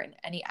parenting or in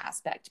any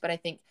aspect, but I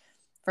think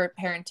for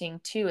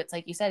parenting too, it's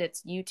like you said,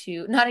 it's you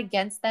two, not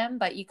against them,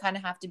 but you kind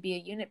of have to be a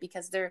unit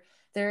because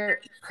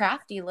they're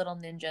crafty little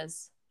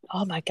ninjas.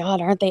 Oh my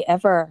God, aren't they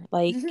ever?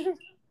 Like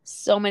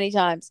so many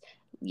times.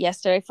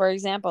 Yesterday, for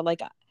example,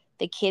 like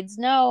the kids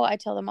know, I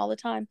tell them all the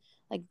time,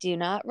 like, do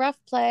not rough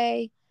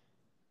play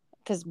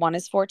because one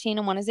is 14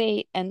 and one is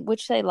 8, and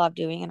which they love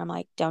doing. And I'm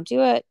like, don't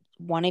do it.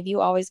 One of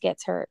you always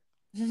gets hurt.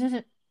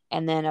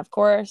 And then, of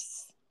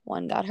course,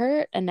 one got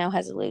hurt and now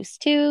has a loose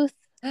tooth.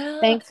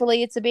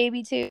 Thankfully, it's a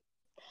baby tooth.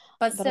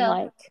 But But I'm still,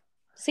 like,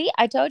 See,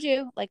 I told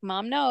you, like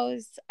mom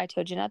knows. I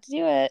told you not to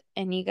do it,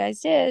 and you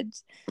guys did.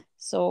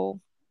 So,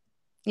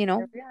 you Here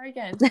know, we are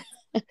again.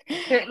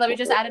 Here, let me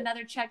just add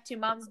another check to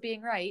mom's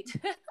being right.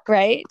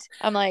 right?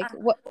 I'm like,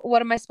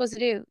 what am I supposed to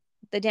do?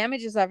 The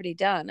damage is already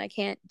done. I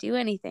can't do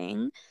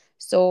anything.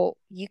 So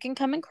you can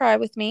come and cry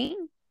with me.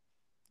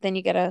 Then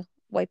you gotta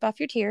wipe off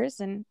your tears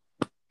and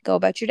go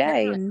about your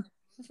Carry day. on. And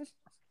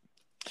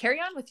Carry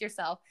on with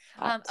yourself.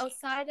 uh,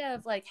 Outside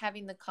of like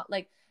having the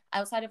like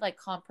outside of like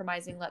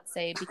compromising, let's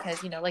say,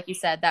 because like you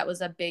said, that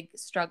was a big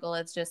struggle.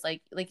 It's just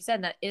like you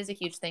said, that is a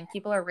huge thing.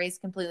 People are raised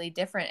completely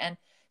different, and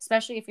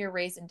especially if you're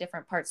raised in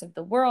different parts of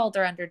the world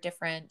or under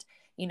different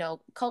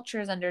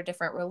cultures, under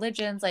different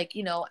religions, like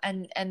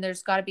and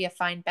there's got to be a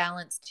fine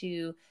balance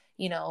to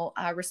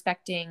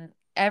respecting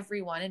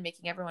everyone and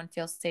making everyone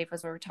feel safe,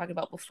 as we were talking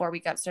about before we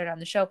got started on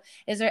the show.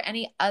 Is there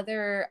any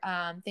other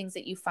things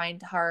that you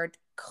find hard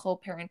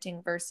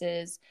co-parenting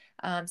versus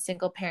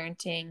single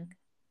parenting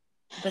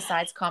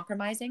besides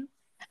compromising?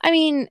 I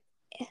mean,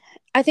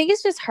 I think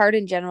it's just hard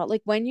in general.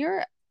 Like when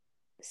you're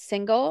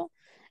single,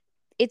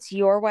 it's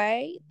your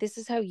way. This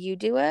is how you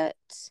do it.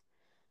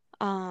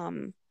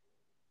 Um,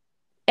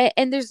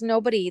 and there's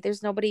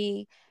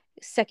nobody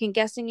second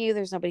guessing you.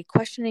 There's nobody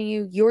questioning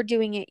you. You're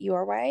doing it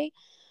your way.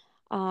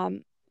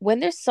 When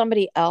there's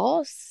somebody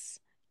else,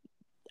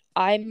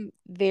 I'm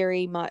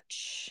very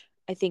much,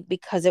 I think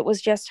because it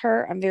was just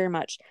her, I'm very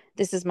much,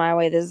 this is my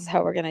way. This is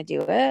how we're going to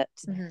do it.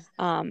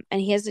 Mm-hmm.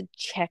 And he has to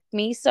check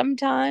me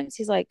sometimes.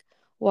 He's like,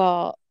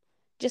 well,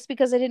 just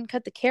because I didn't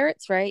cut the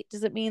carrots right,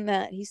 does it mean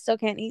that he still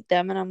can't eat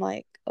them? And I'm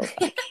like, oh,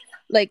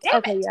 like, Damn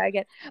okay, it. yeah, I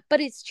get, but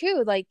it's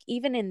true. Like,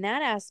 even in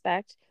that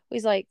aspect,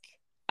 he's like,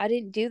 I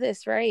didn't do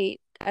this right.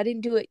 I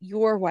didn't do it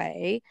your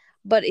way,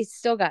 but it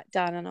still got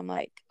done. And I'm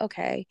like,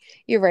 okay,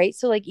 you're right.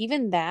 So, like,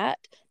 even that,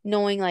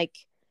 knowing, like,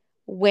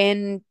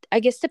 when I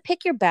guess to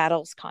pick your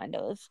battles kind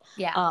of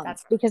Yeah,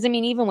 that's because I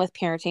mean even with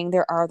parenting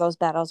there are those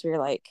battles where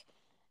you're like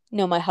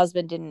no my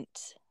husband didn't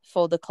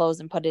fold the clothes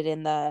and put it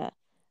in the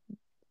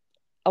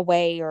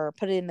away or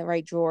put it in the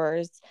right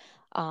drawers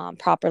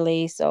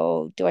properly,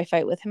 so do I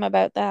fight with him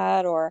about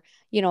that? Or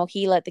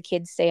he let the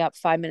kids stay up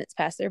 5 minutes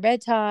past their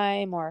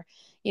bedtime, or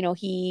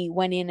he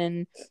went in,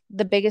 and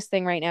the biggest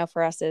thing right now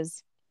for us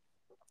is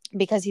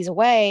because he's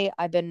away,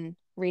 I've been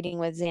reading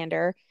with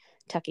Xander,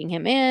 tucking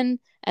him in,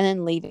 and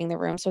then leaving the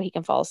room so he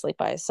can fall asleep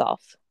by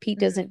himself. Pete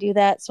mm-hmm. doesn't do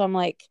that. So I'm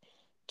like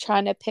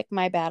trying to pick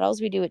my battles.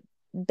 We do it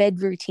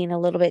bed routine a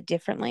little bit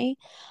differently.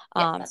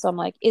 Yeah, So I'm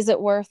like, is it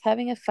worth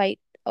having a fight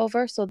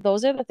over? So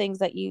those are the things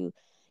that you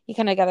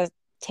kind of got to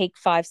take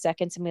 5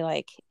 seconds and be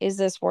like, is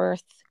this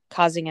worth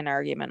causing an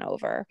argument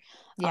over?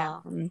 yeah,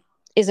 Um,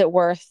 is it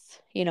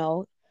worth,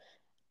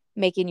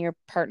 making your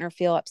partner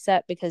feel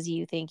upset because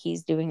you think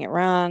he's doing it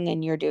wrong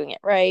and you're doing it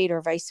right,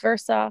 or vice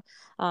versa?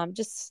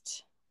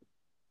 Just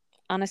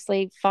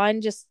honestly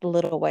find just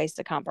little ways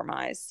to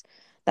compromise.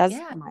 That's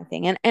yeah, my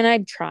thing. And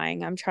I'm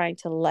trying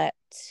to let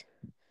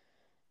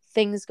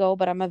things go,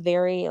 but I'm a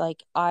very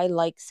like I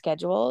like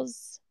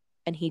schedules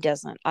and he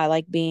doesn't. I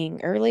like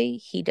being early,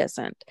 he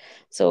doesn't.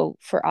 So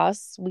for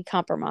us, we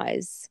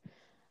compromise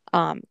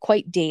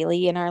quite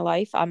daily in our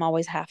life. I'm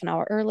always half an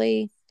hour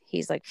early.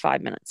 He's like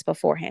 5 minutes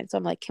beforehand. So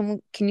I'm like,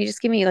 can you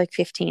just give me like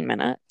 15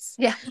 minutes?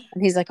 yeah,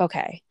 And he's like,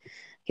 okay.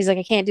 He's like,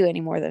 I can't do any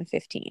more than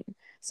 15.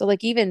 So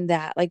like even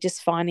that, like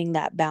just finding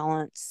that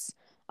balance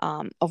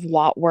of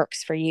what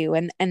works for you.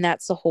 And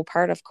that's the whole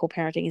part of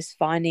co-parenting is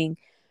finding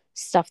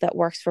stuff that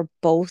works for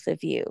both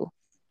of you,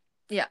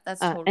 yeah.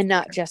 That's totally and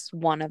not true. just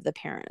one of the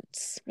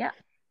parents. Yeah,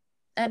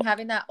 and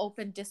having that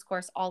open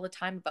discourse all the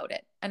time about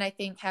it. And I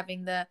think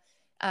having the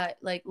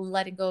like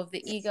letting go of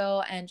the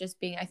ego and just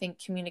being, I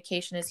think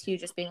communication is huge.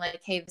 Just being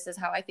like, hey, this is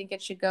how I think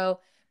it should go.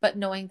 But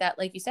knowing that,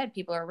 like you said,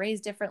 people are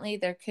raised differently.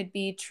 There could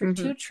be Mm-hmm.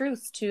 two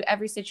truths to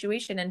every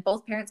situation, and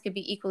both parents could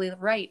be equally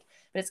right.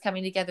 But it's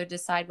coming together to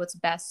decide what's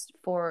best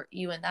for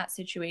you in that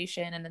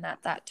situation and in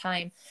that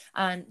time.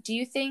 Do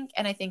you think?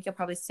 And I think you'll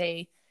probably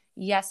say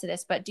yes to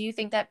this, but do you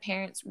think that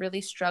parents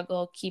really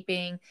struggle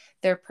keeping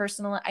their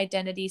personal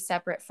identity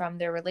separate from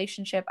their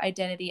relationship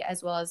identity,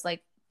 as well as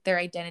like their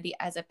identity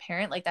as a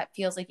parent? Like that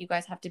feels like you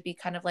guys have to be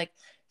kind of like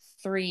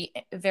three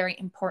very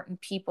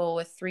important people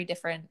with three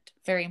different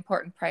very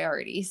important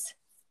priorities.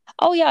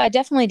 Oh yeah, I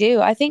definitely do.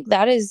 I think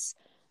that is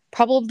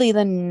probably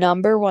the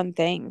number one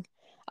thing.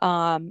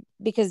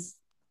 Because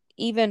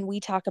even we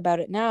talk about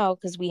it now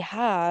because we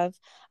have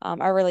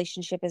our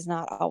relationship has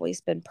not always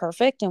been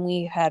perfect and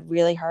we've had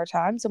really hard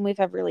times and we've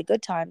had really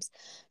good times.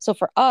 So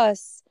for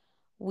us,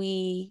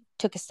 we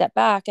took a step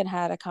back and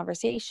had a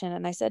conversation,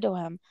 and I said to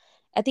him,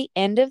 at the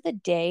end of the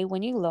day,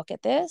 when you look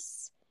at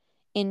this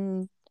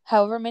in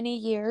however many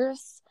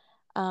years,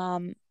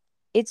 um,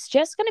 it's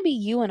just going to be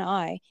you and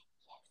I.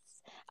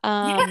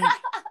 Um,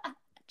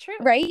 True.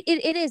 right?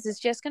 It is. It's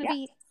just going to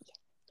Yeah. be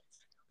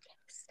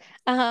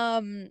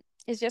um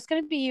it's just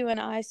going to be you and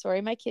I.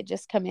 Sorry, my kid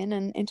just come in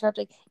and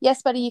interrupted.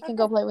 Yes, buddy, you It's can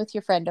go play with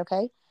your friend,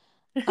 okay?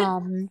 okay.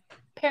 Um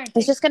it's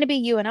Parenting. just going to be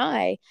you and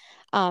I.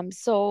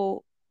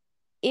 So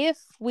if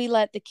we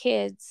let the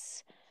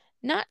kids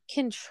not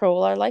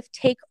control our life,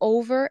 take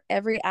over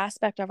every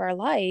aspect of our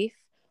life,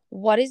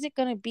 what is it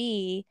going to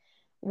be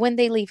when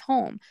they leave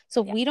home?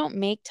 So if Yeah. we don't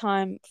make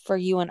time for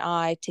you and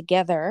I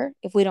together,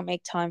 if we don't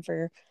make time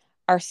for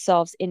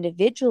ourselves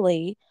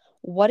individually,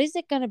 what is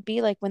it going to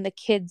be like when the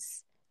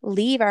kids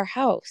leave our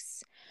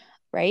house,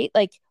 right?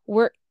 Like,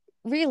 we're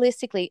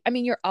realistically, I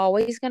mean, you're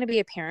always going to be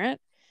a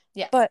parent,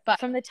 Yes. but But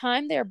from the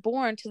time they're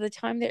born to the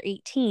time they're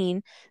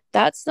 18,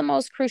 that's the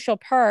most crucial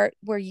part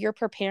where you're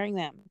preparing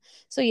them.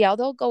 So, yeah,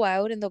 they'll go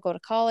out and they'll go to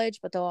college,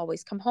 but they'll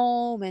always come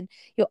home and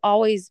you'll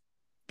always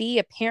be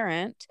a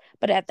parent.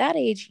 But at that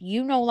age,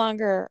 you no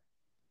longer,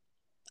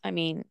 I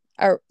mean,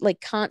 are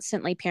like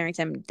constantly parenting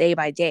them day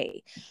by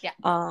day. yeah.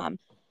 Um,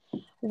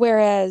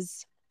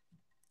 Whereas,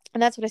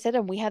 and that's what I said,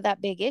 and we had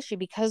that big issue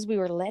because we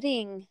were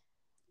letting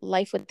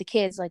life with the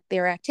kids, like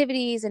their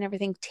activities and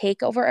everything,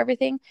 take over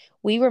everything.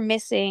 We were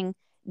missing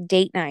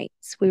date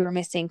nights. We were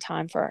missing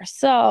time for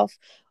ourselves.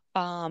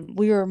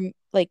 We were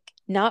like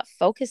not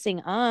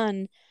focusing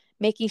on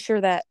making sure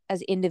that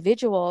as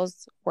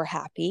individuals we're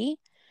happy,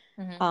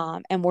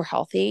 Mm-hmm. and we're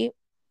healthy,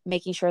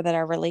 making sure that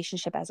our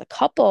relationship as a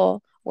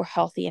couple were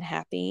healthy and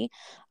happy.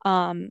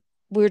 Um,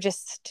 we were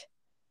just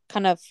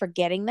kind of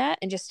forgetting that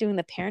and just doing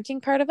the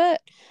parenting part of it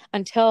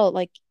until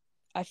like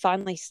I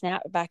finally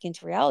snapped back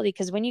into reality.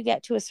 Because when you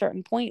get to a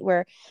certain point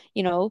where,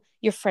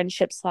 your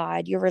friendship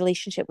slide, your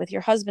relationship with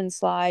your husband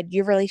slide,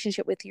 your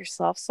relationship with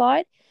yourself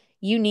slide,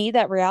 you need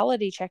that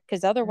reality check,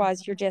 because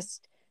otherwise you're Mm-hmm.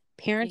 just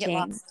You get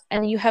parenting lost.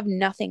 and you have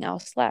nothing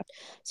else left.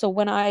 So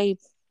when I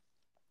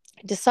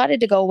decided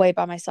to go away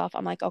by myself,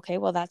 I'm like, okay,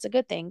 well, that's a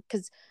good thing.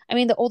 Because I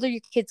mean, the older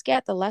your kids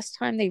get, the less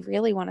time they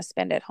really want to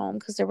spend at home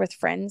because they're with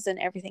friends and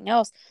everything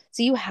else.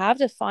 So you have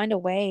to find a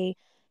way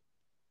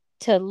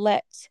to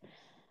let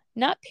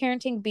not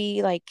parenting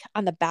be like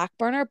on the back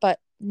burner, but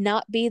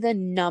not be the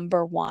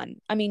number one.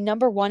 I mean,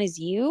 number one is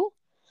you.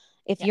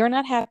 If Yeah. you're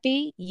not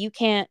happy, you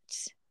can't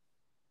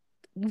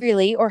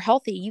really, or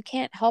healthy, you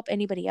can't help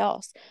anybody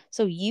else.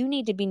 So you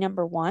need to be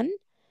number one.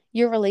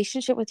 Your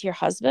relationship with your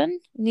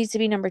husband needs to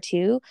be number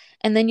two.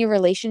 And then your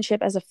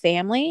relationship as a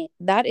family,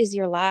 that is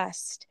your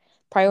last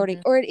priority,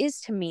 Mm-hmm. or it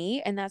is to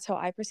me. And that's how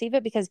I perceive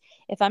it. Because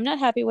if I'm not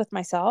happy with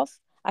myself,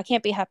 I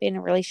can't be happy in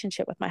a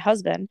relationship with my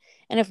husband.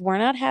 And if we're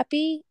not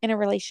happy in a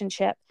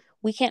relationship,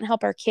 we can't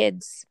help our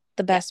kids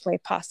the Yeah. best way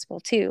possible,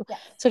 too. Yeah.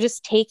 So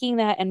just taking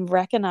that and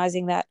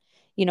recognizing that,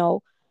 you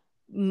know,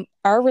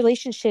 our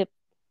relationship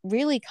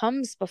really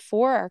comes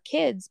before our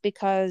kids,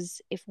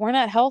 because if we're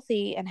not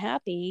healthy and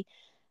happy,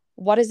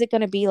 what is it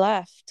going to be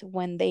left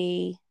when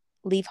they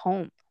leave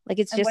home? Like,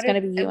 it's And just going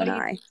to be you and what are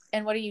you I.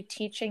 and what are you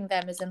teaching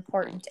them is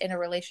important in a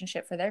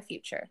relationship for their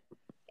future?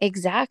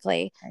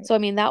 Exactly. Right. So I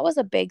mean, that was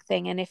a big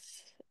thing. And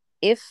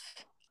if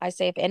I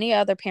say, if any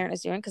other parent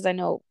is doing, because I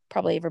know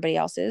probably everybody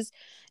else is,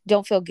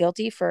 don't feel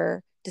guilty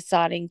for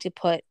deciding to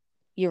put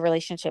your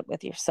relationship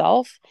with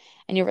yourself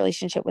and your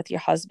relationship with your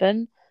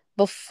husband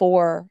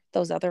before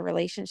those other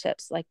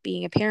relationships, like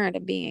being a parent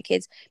and being a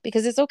kids,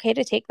 because it's okay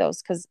to take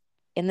those. Because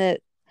in the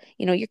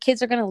your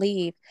kids are going to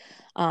leave.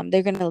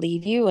 They're going to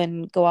leave you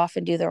and go off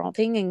and do their own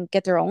thing and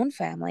get their own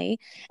family,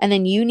 and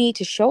then you need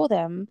to show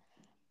them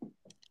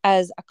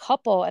as a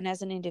couple and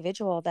as an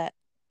individual that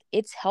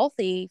it's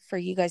healthy for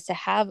you guys to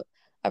have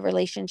a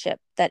relationship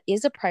that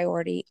is a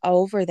priority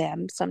over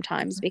them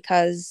sometimes,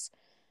 because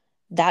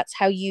that's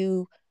how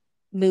you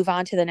move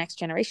on to the next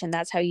generation.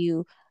 That's how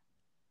you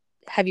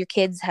have your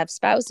kids have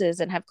spouses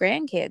and have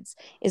grandkids,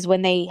 is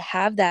when they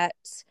have that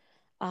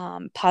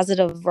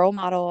positive role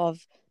model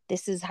of,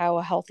 this is how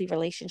a healthy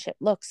relationship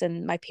looks.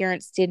 And my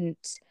parents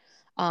didn't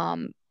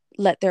um,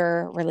 let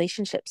their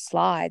relationship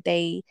slide.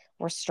 They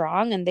were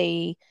strong and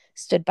they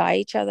stood by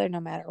each other no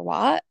matter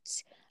what.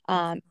 Mhm.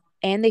 um,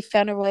 and they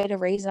found a way to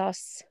raise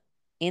us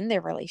in their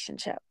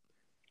relationship.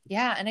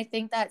 Yeah, and I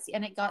think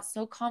and it got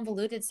so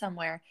convoluted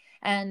somewhere.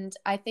 And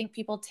I think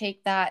people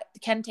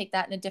can take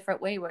that in a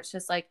different way, where it's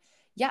just like,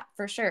 yeah,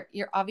 for sure.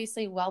 You're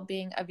obviously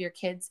well-being of your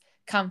kids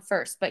come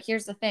first. But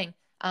here's the thing.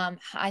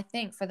 I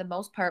think for the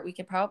most part, we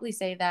could probably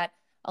say that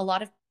a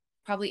lot of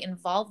probably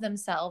involve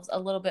themselves a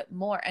little bit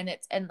more. And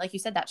like you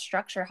said, that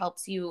structure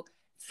helps you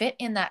fit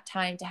in that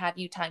time to have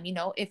you time.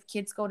 If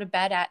kids go to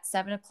bed at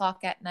 7 o'clock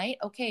at night,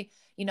 okay,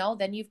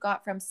 then you've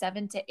got from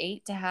 7 to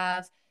 8 to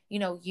have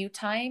you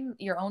time,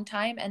 your own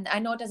time. And I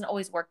know it doesn't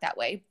always work that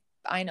way.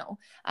 I know.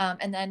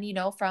 And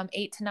then, from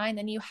 8 to 9,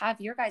 then you have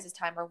your guys'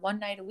 time, or one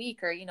night a week,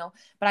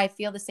 but I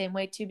feel the same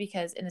way too,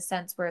 because in a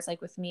sense, where it's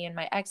like with me and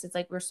my ex, it's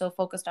like we're so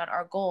focused on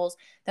our goals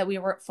that we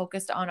weren't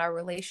focused on our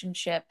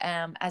relationship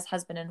as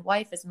husband and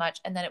wife as much.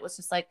 And then it was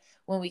just like,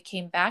 when we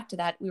came back to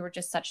that, we were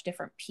just such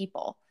different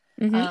people.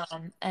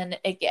 Mm-hmm. And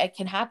it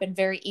can happen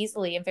very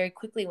easily and very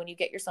quickly when you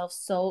get yourself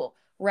so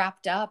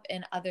wrapped up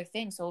in other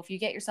things. So if you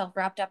get yourself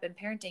wrapped up in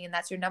parenting and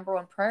that's your number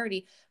one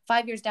priority,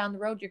 5 years down the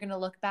road, you're going to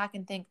look back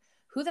and think,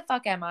 who the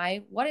fuck am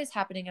I? What is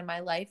happening in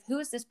my life? Who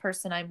is this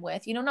person I'm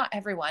with? Not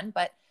everyone,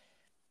 but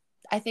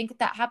I think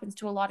that happens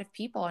to a lot of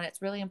people. And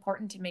it's really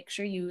important to make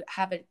sure you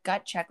have a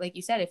gut check. Like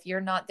you said, if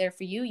you're not there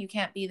for you, you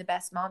can't be the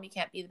best mom, you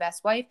can't be the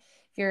best wife.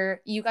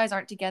 you guys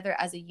aren't together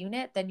as a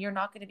unit, then you're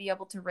not going to be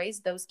able to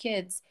raise those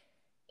kids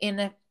in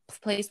a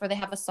place where they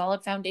have a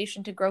solid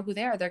foundation to grow who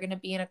they are. They're going to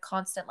be in a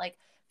constant like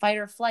fight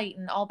or flight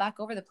and all back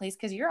over the place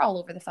because you're all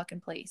over the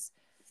fucking place.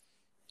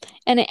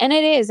 And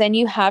it is, and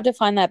you have to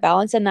find that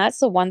balance. And that's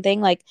the one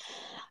thing, like,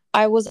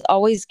 I was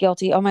always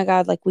guilty. Oh my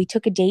God, like we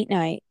took a date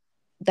night.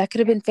 That could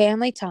have been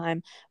family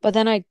time. But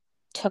then I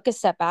took a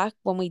step back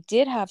when we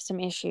did have some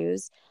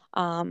issues,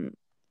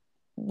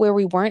 where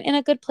we weren't in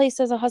a good place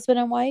as a husband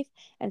and wife,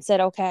 and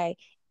said, okay,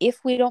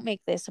 if we don't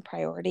make this a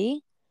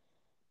priority,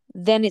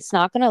 then it's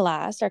not going to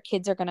last. Our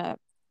kids are going to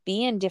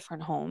be in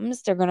different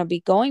homes. They're going to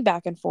be going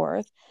back and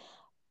forth.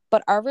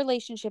 But our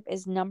relationship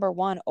is number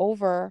one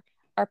over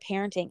our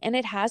parenting. And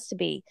it has to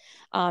be.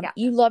 Yeah.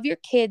 You love your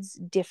kids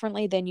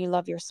differently than you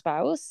love your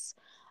spouse.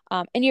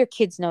 And your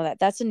kids know that.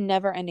 That's a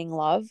never ending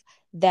love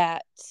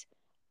that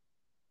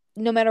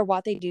no matter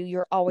what they do,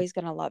 you're always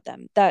going to love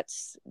them.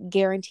 That's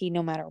guaranteed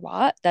no matter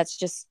what. That's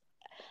just,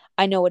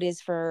 I know it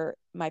is for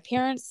my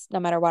parents. No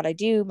matter what I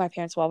do, my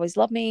parents will always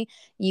love me.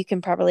 You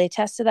can probably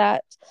attest to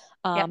that.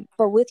 Yeah.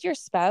 But with your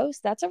spouse,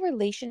 that's a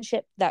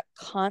relationship that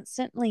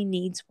constantly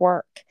needs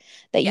work,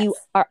 that you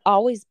Yes. are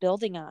always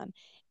building on.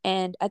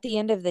 And at the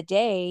end of the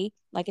day,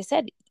 like I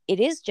said,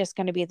 it is just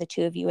going to be the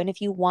two of you. And if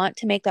you want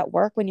to make that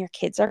work when your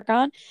kids are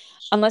gone,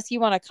 unless you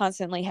want to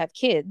constantly have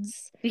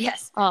kids,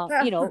 Yes.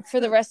 for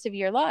the rest of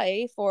your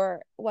life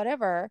or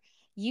whatever,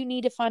 you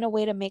need to find a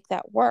way to make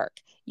that work.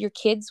 Your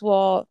kids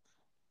will,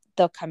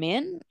 they'll come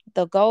in,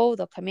 they'll go,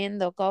 they'll come in,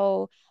 they'll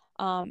go.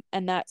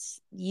 And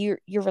that's your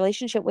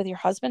relationship with your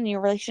husband and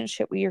your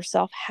relationship with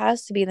yourself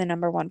has to be the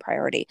number one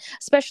priority,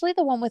 especially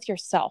the one with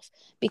yourself.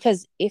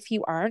 Because if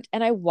you aren't,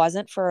 and I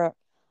wasn't for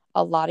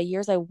a lot of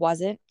years, I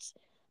wasn't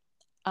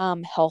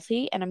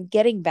healthy, and I'm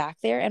getting back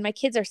there, and my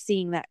kids are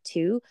seeing that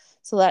too.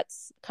 So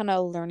that's kind of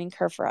a learning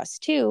curve for us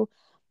too.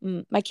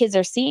 My kids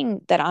are seeing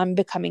that I'm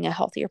becoming a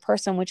healthier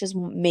person, which is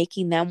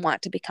making them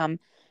want to become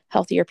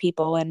healthier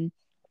people. And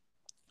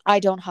I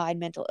don't hide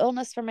mental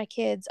illness from my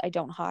kids. I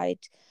don't hide,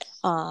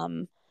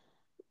 um,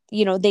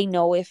 they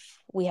know if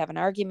we have an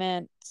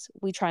argument,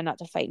 we try not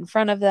to fight in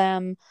front of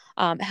them.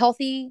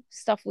 Healthy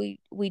stuff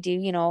we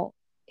do,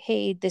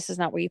 hey, this is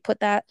not where you put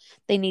that.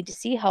 They need to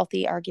see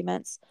healthy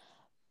arguments,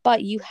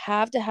 but you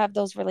have to have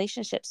those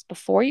relationships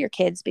before your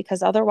kids,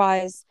 because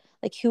otherwise,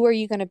 like, who are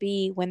you going to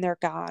be when they're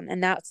gone?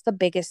 And that's the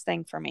biggest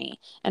thing for me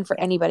and for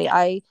Yeah. anybody.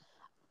 I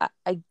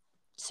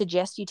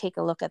suggest you take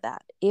a look at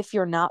that. If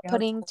you're not Yeah,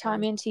 putting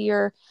time totally. into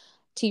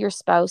your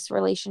spouse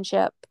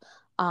relationship,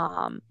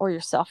 or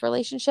your self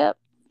relationship,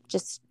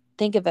 just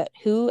think of it.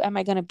 Who am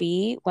I going to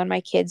be when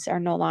my kids are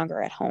no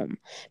longer at home?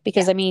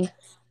 Because Yeah. I mean,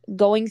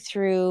 going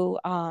through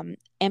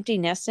empty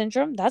nest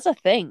syndrome, that's a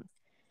thing.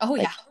 Oh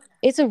Like, yeah.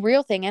 it's a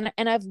real thing.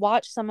 And I've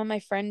watched some of my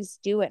friends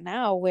do it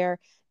now, where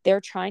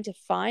they're trying to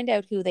find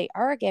out who they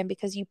are again,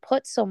 because you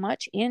put so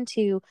much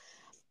into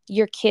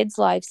your kids'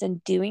 lives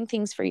and doing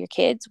things for your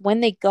kids. When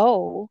they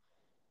go,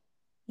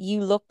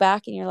 you look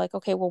back and you're like,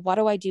 okay, well, what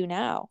do I do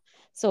now?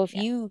 So if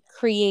Yeah. you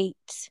create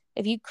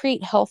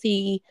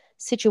healthy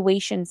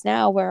situations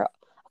now where,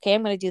 okay,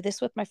 I'm going to do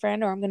this with my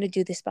friend, or I'm going to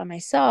do this by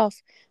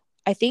myself,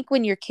 I think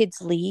when your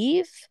kids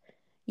leave,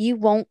 you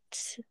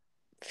won't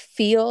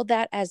feel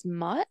that as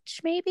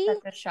much, maybe,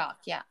 Such a shock.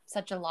 Yeah.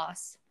 Such a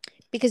loss.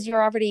 because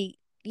you're already,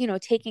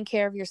 taking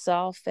care of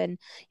yourself and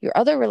your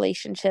other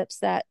relationships,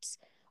 that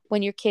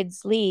when your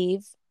kids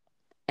leave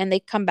and they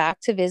come back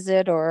to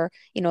visit, or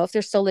if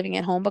they're still living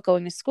at home but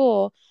going to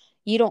school,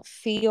 you don't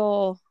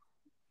feel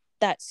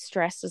that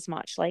stress as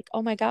much, like,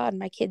 oh my God,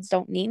 my kids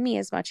don't need me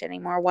as much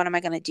anymore, what am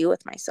I going to do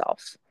with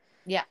myself?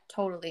 Yeah,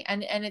 totally.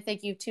 And I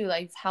think you too,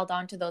 like, you've held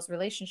on to those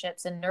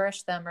relationships and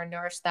nourished them, or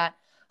nourished that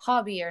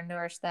hobby, or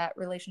nourished that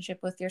relationship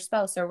with your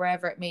spouse, or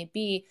wherever it may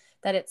be,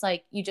 that it's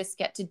like you just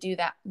get to do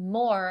that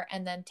more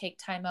and then take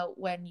time out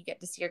when you get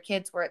to see your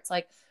kids, where it's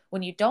like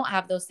when you don't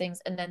have those things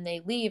and then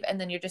they leave,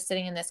 and then you're just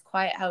sitting in this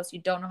quiet house,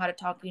 you don't know how to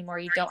talk anymore,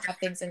 you don't have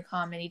things in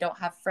common, you don't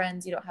have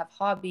friends, you don't have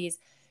hobbies.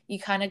 You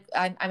kind of,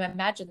 I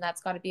imagine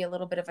that's got to be a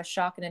little bit of a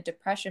shock and a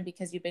depression,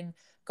 because you've been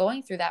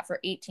going through that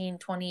for 18,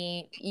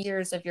 20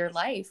 years of your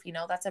life.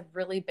 That's a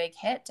really big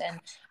hit,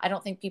 and I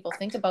don't think people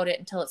think about it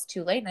until it's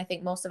too late. And I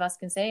think most of us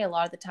can say a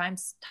lot of the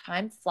times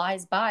time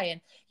flies by,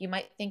 and you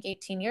might think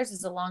 18 years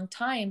is a long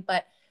time,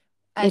 but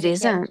It as a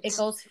kid it isn't.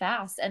 goes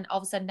fast. And all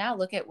of a sudden now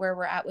look at where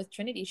we're at with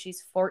Trinity.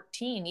 She's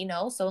 14,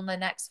 so in the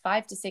next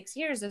 5 to 6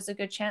 years there's a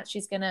good chance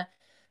she's gonna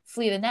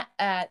flee the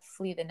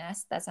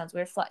nest, that sounds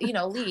weird,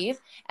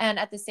 leave. And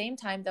at the same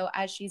time, though,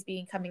 as she's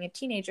becoming a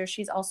teenager,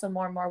 she's also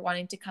more and more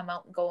wanting to come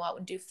out and go out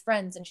and do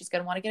friends, and she's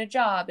going to want to get a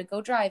job and go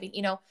driving.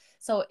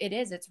 So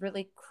it's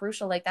really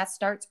crucial, like that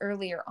starts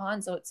earlier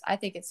on. So I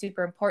think it's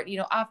super important,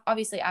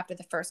 obviously after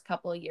the first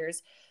couple of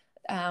years,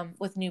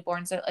 with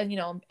newborns,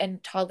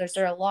 and toddlers,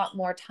 they're a lot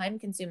more time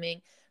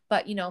consuming.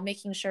 But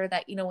making sure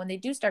that when they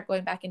do start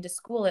going back into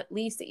school, at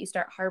least that you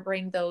start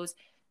harboring those,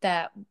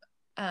 that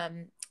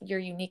your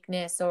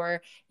uniqueness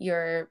or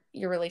your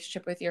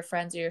relationship with your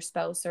friends or your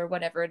spouse or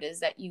whatever it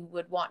is that you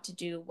would want to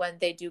do when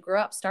they do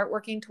grow up. Start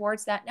working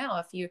towards that now.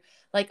 If you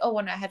like, oh,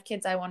 when I have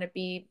kids, I want to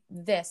be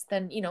this,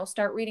 then,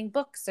 start reading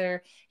books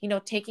or,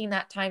 taking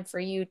that time for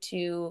you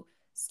to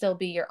still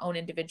be your own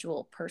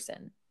individual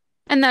person.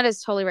 And that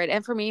is totally right.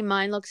 And for me,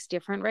 mine looks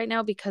different right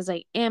now because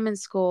I am in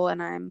school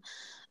and I'm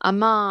a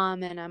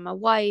mom and I'm a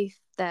wife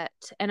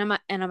and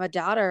I'm a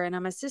daughter and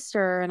I'm a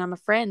sister and I'm a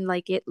friend.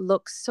 Like, it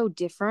looks so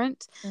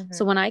different. Mm-hmm.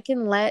 So when I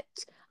can let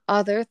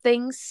other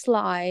things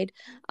slide,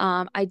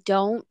 I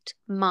don't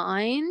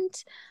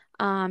mind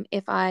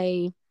if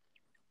I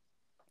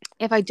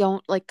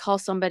don't like call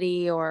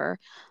somebody or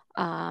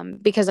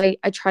because I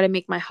try to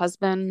make my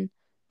husband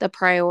the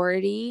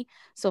priority.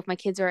 So if my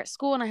kids are at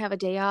school and I have a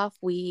day off,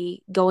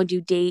 we go and do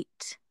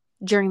date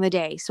during the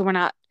day. So we're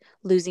not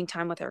losing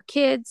time with our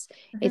kids.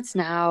 Mm-hmm. It's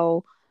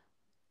now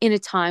in a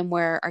time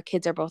where our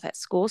kids are both at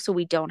school, so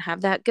we don't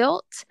have that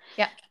guilt.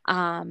 Yeah.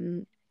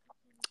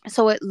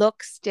 So it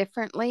looks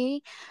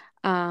differently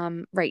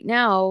right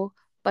now.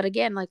 But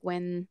again, like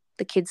when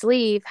the kids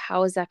leave,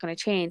 how is that going to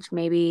change?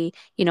 Maybe,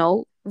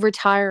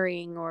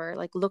 retiring, or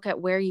like look at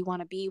where you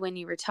want to be when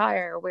you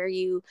retire, where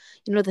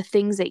the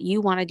things that you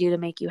want to do to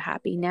make you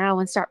happy now,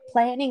 and start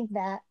planning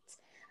that.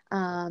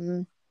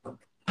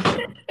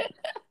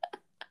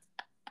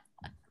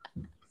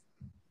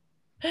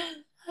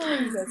 Oh,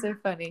 you guys are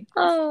funny.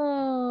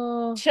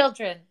 Oh,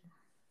 children.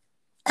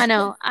 I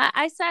know.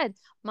 I said,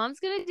 Mom's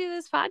going to do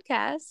this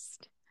podcast.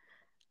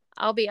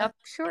 I'll be up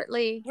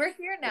shortly. We're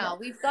here now.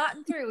 We've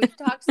gotten through. We've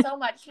talked so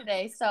much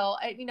today. So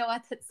you know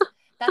what?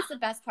 That's the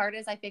best part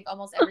is I think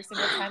almost every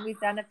single time we've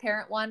done a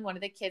parent one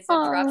of the kids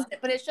interrupts it,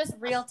 but it's just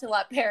real to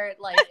what parent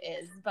life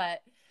is.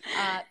 But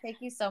thank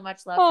you so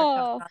much, love, for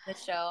coming on the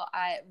show.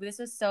 This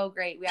was so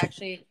great. We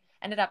actually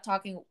ended up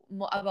talking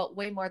about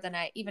way more than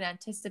I even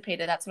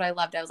anticipated. That's what I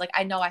loved. I was like,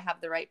 I know I have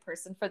the right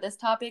person for this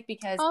topic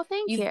because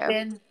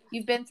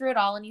you've been through it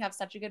all and you have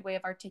such a good way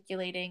of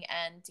articulating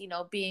and,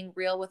 being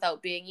real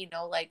without being,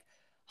 like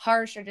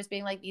harsh or just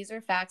being like, these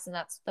are facts. And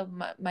that's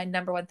my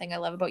number one thing I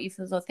love about you.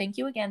 So thank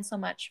you again so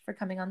much for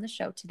coming on the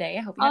show today.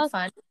 I hope you had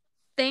fun.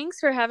 Thanks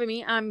for having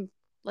me. I'm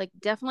like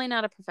definitely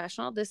not a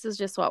professional. This is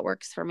just what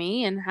works for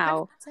me and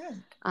how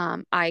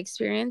I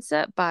experience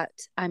it. But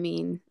I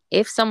mean,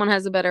 if someone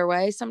has a better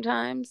way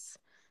sometimes,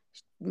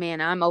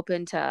 man, I'm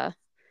open to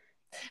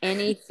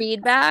any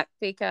feedback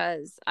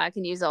because I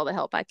can use all the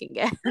help I can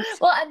get.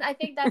 Well, and I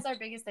think that's our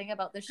biggest thing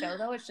about the show,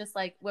 though. It's just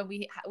like when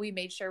we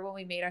made sure when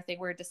we made our thing,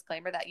 we're a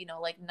disclaimer that,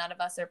 like none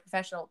of us are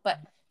professional. But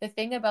the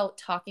thing about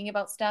talking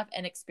about stuff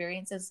and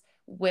experiences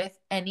with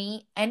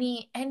any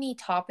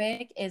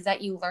topic is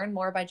that you learn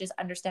more by just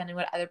understanding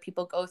what other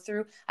people go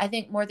through. I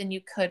think more than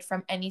you could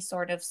from any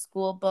sort of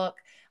school book.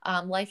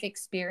 Life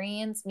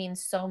experience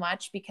means so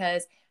much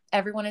because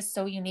everyone is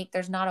so unique.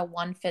 There's not a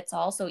one fits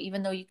all. So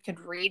even though you could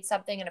read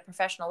something in a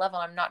professional level,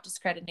 I'm not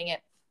discrediting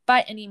it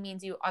by any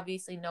means. You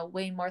obviously know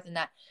way more than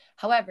that.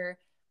 However,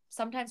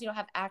 sometimes you don't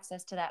have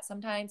access to that.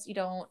 Sometimes you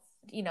don't,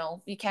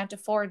 you can't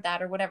afford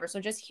that or whatever. So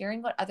just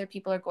hearing what other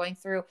people are going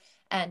through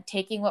and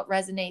taking what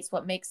resonates,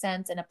 what makes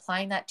sense, and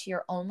applying that to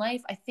your own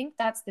life. I think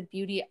that's the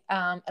beauty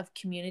of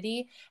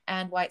community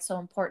and why it's so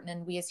important.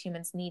 And we as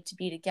humans need to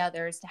be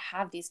together is to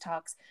have these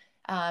talks.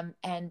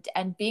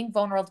 And being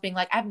vulnerable, being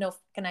like, I have no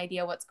fucking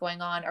idea what's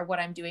going on or what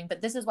I'm doing,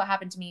 but this is what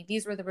happened to me.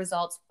 These were the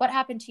results. What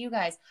happened to you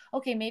guys?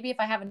 Okay, maybe if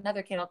I have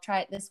another kid, I'll try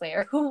it this way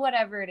or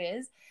whatever it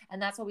is.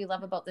 And that's what we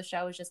love about the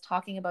show is just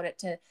talking about it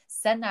to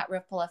send that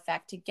ripple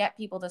effect, to get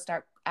people to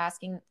start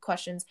asking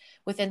questions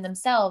within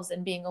themselves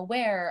and being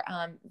aware,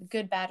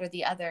 good, bad, or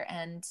the other.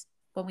 And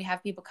when we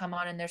have people come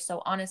on and they're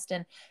so honest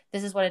and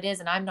this is what it is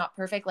and I'm not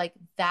perfect, like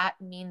that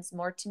means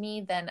more to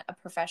me than a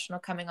professional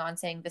coming on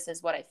saying this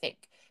is what I think,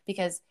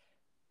 because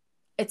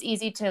it's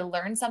easy to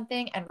learn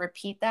something and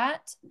repeat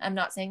that. I'm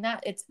not saying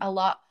that. It's a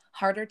lot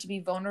harder to be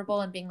vulnerable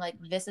and being like,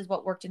 this is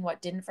what worked and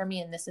what didn't for me,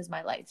 and this is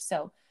my life.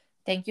 So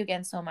thank you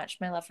again so much,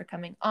 my love, for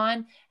coming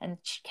on and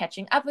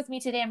catching up with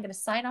me today. I'm going to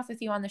sign off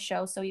with you on the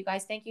show. So you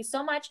guys, thank you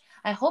so much.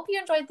 I hope you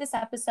enjoyed this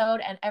episode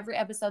and every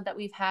episode that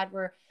we've had.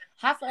 We're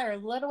halfway or a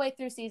little way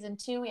through season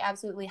 2. We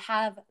absolutely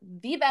have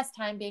the best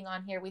time being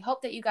on here. We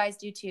hope that you guys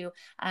do too.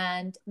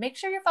 And make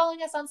sure you're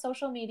following us on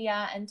social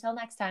media. Until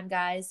next time,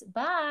 guys.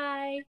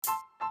 Bye.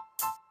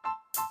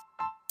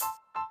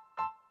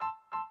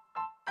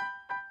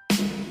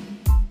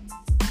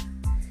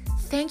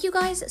 Thank you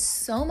guys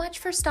so much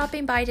for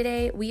stopping by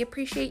today. We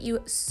appreciate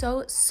you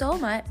so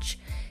much.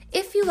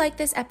 If you like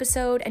this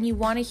episode and you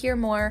want to hear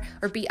more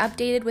or be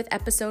updated with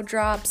episode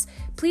drops,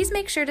 please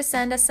make sure to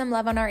send us some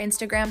love on our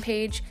Instagram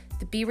page,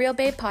 the Be Real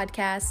Babe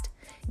Podcast.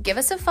 Give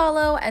us a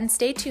follow and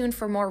stay tuned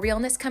for more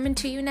realness coming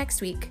to you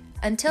next week.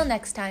 Until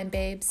next time,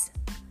 babes.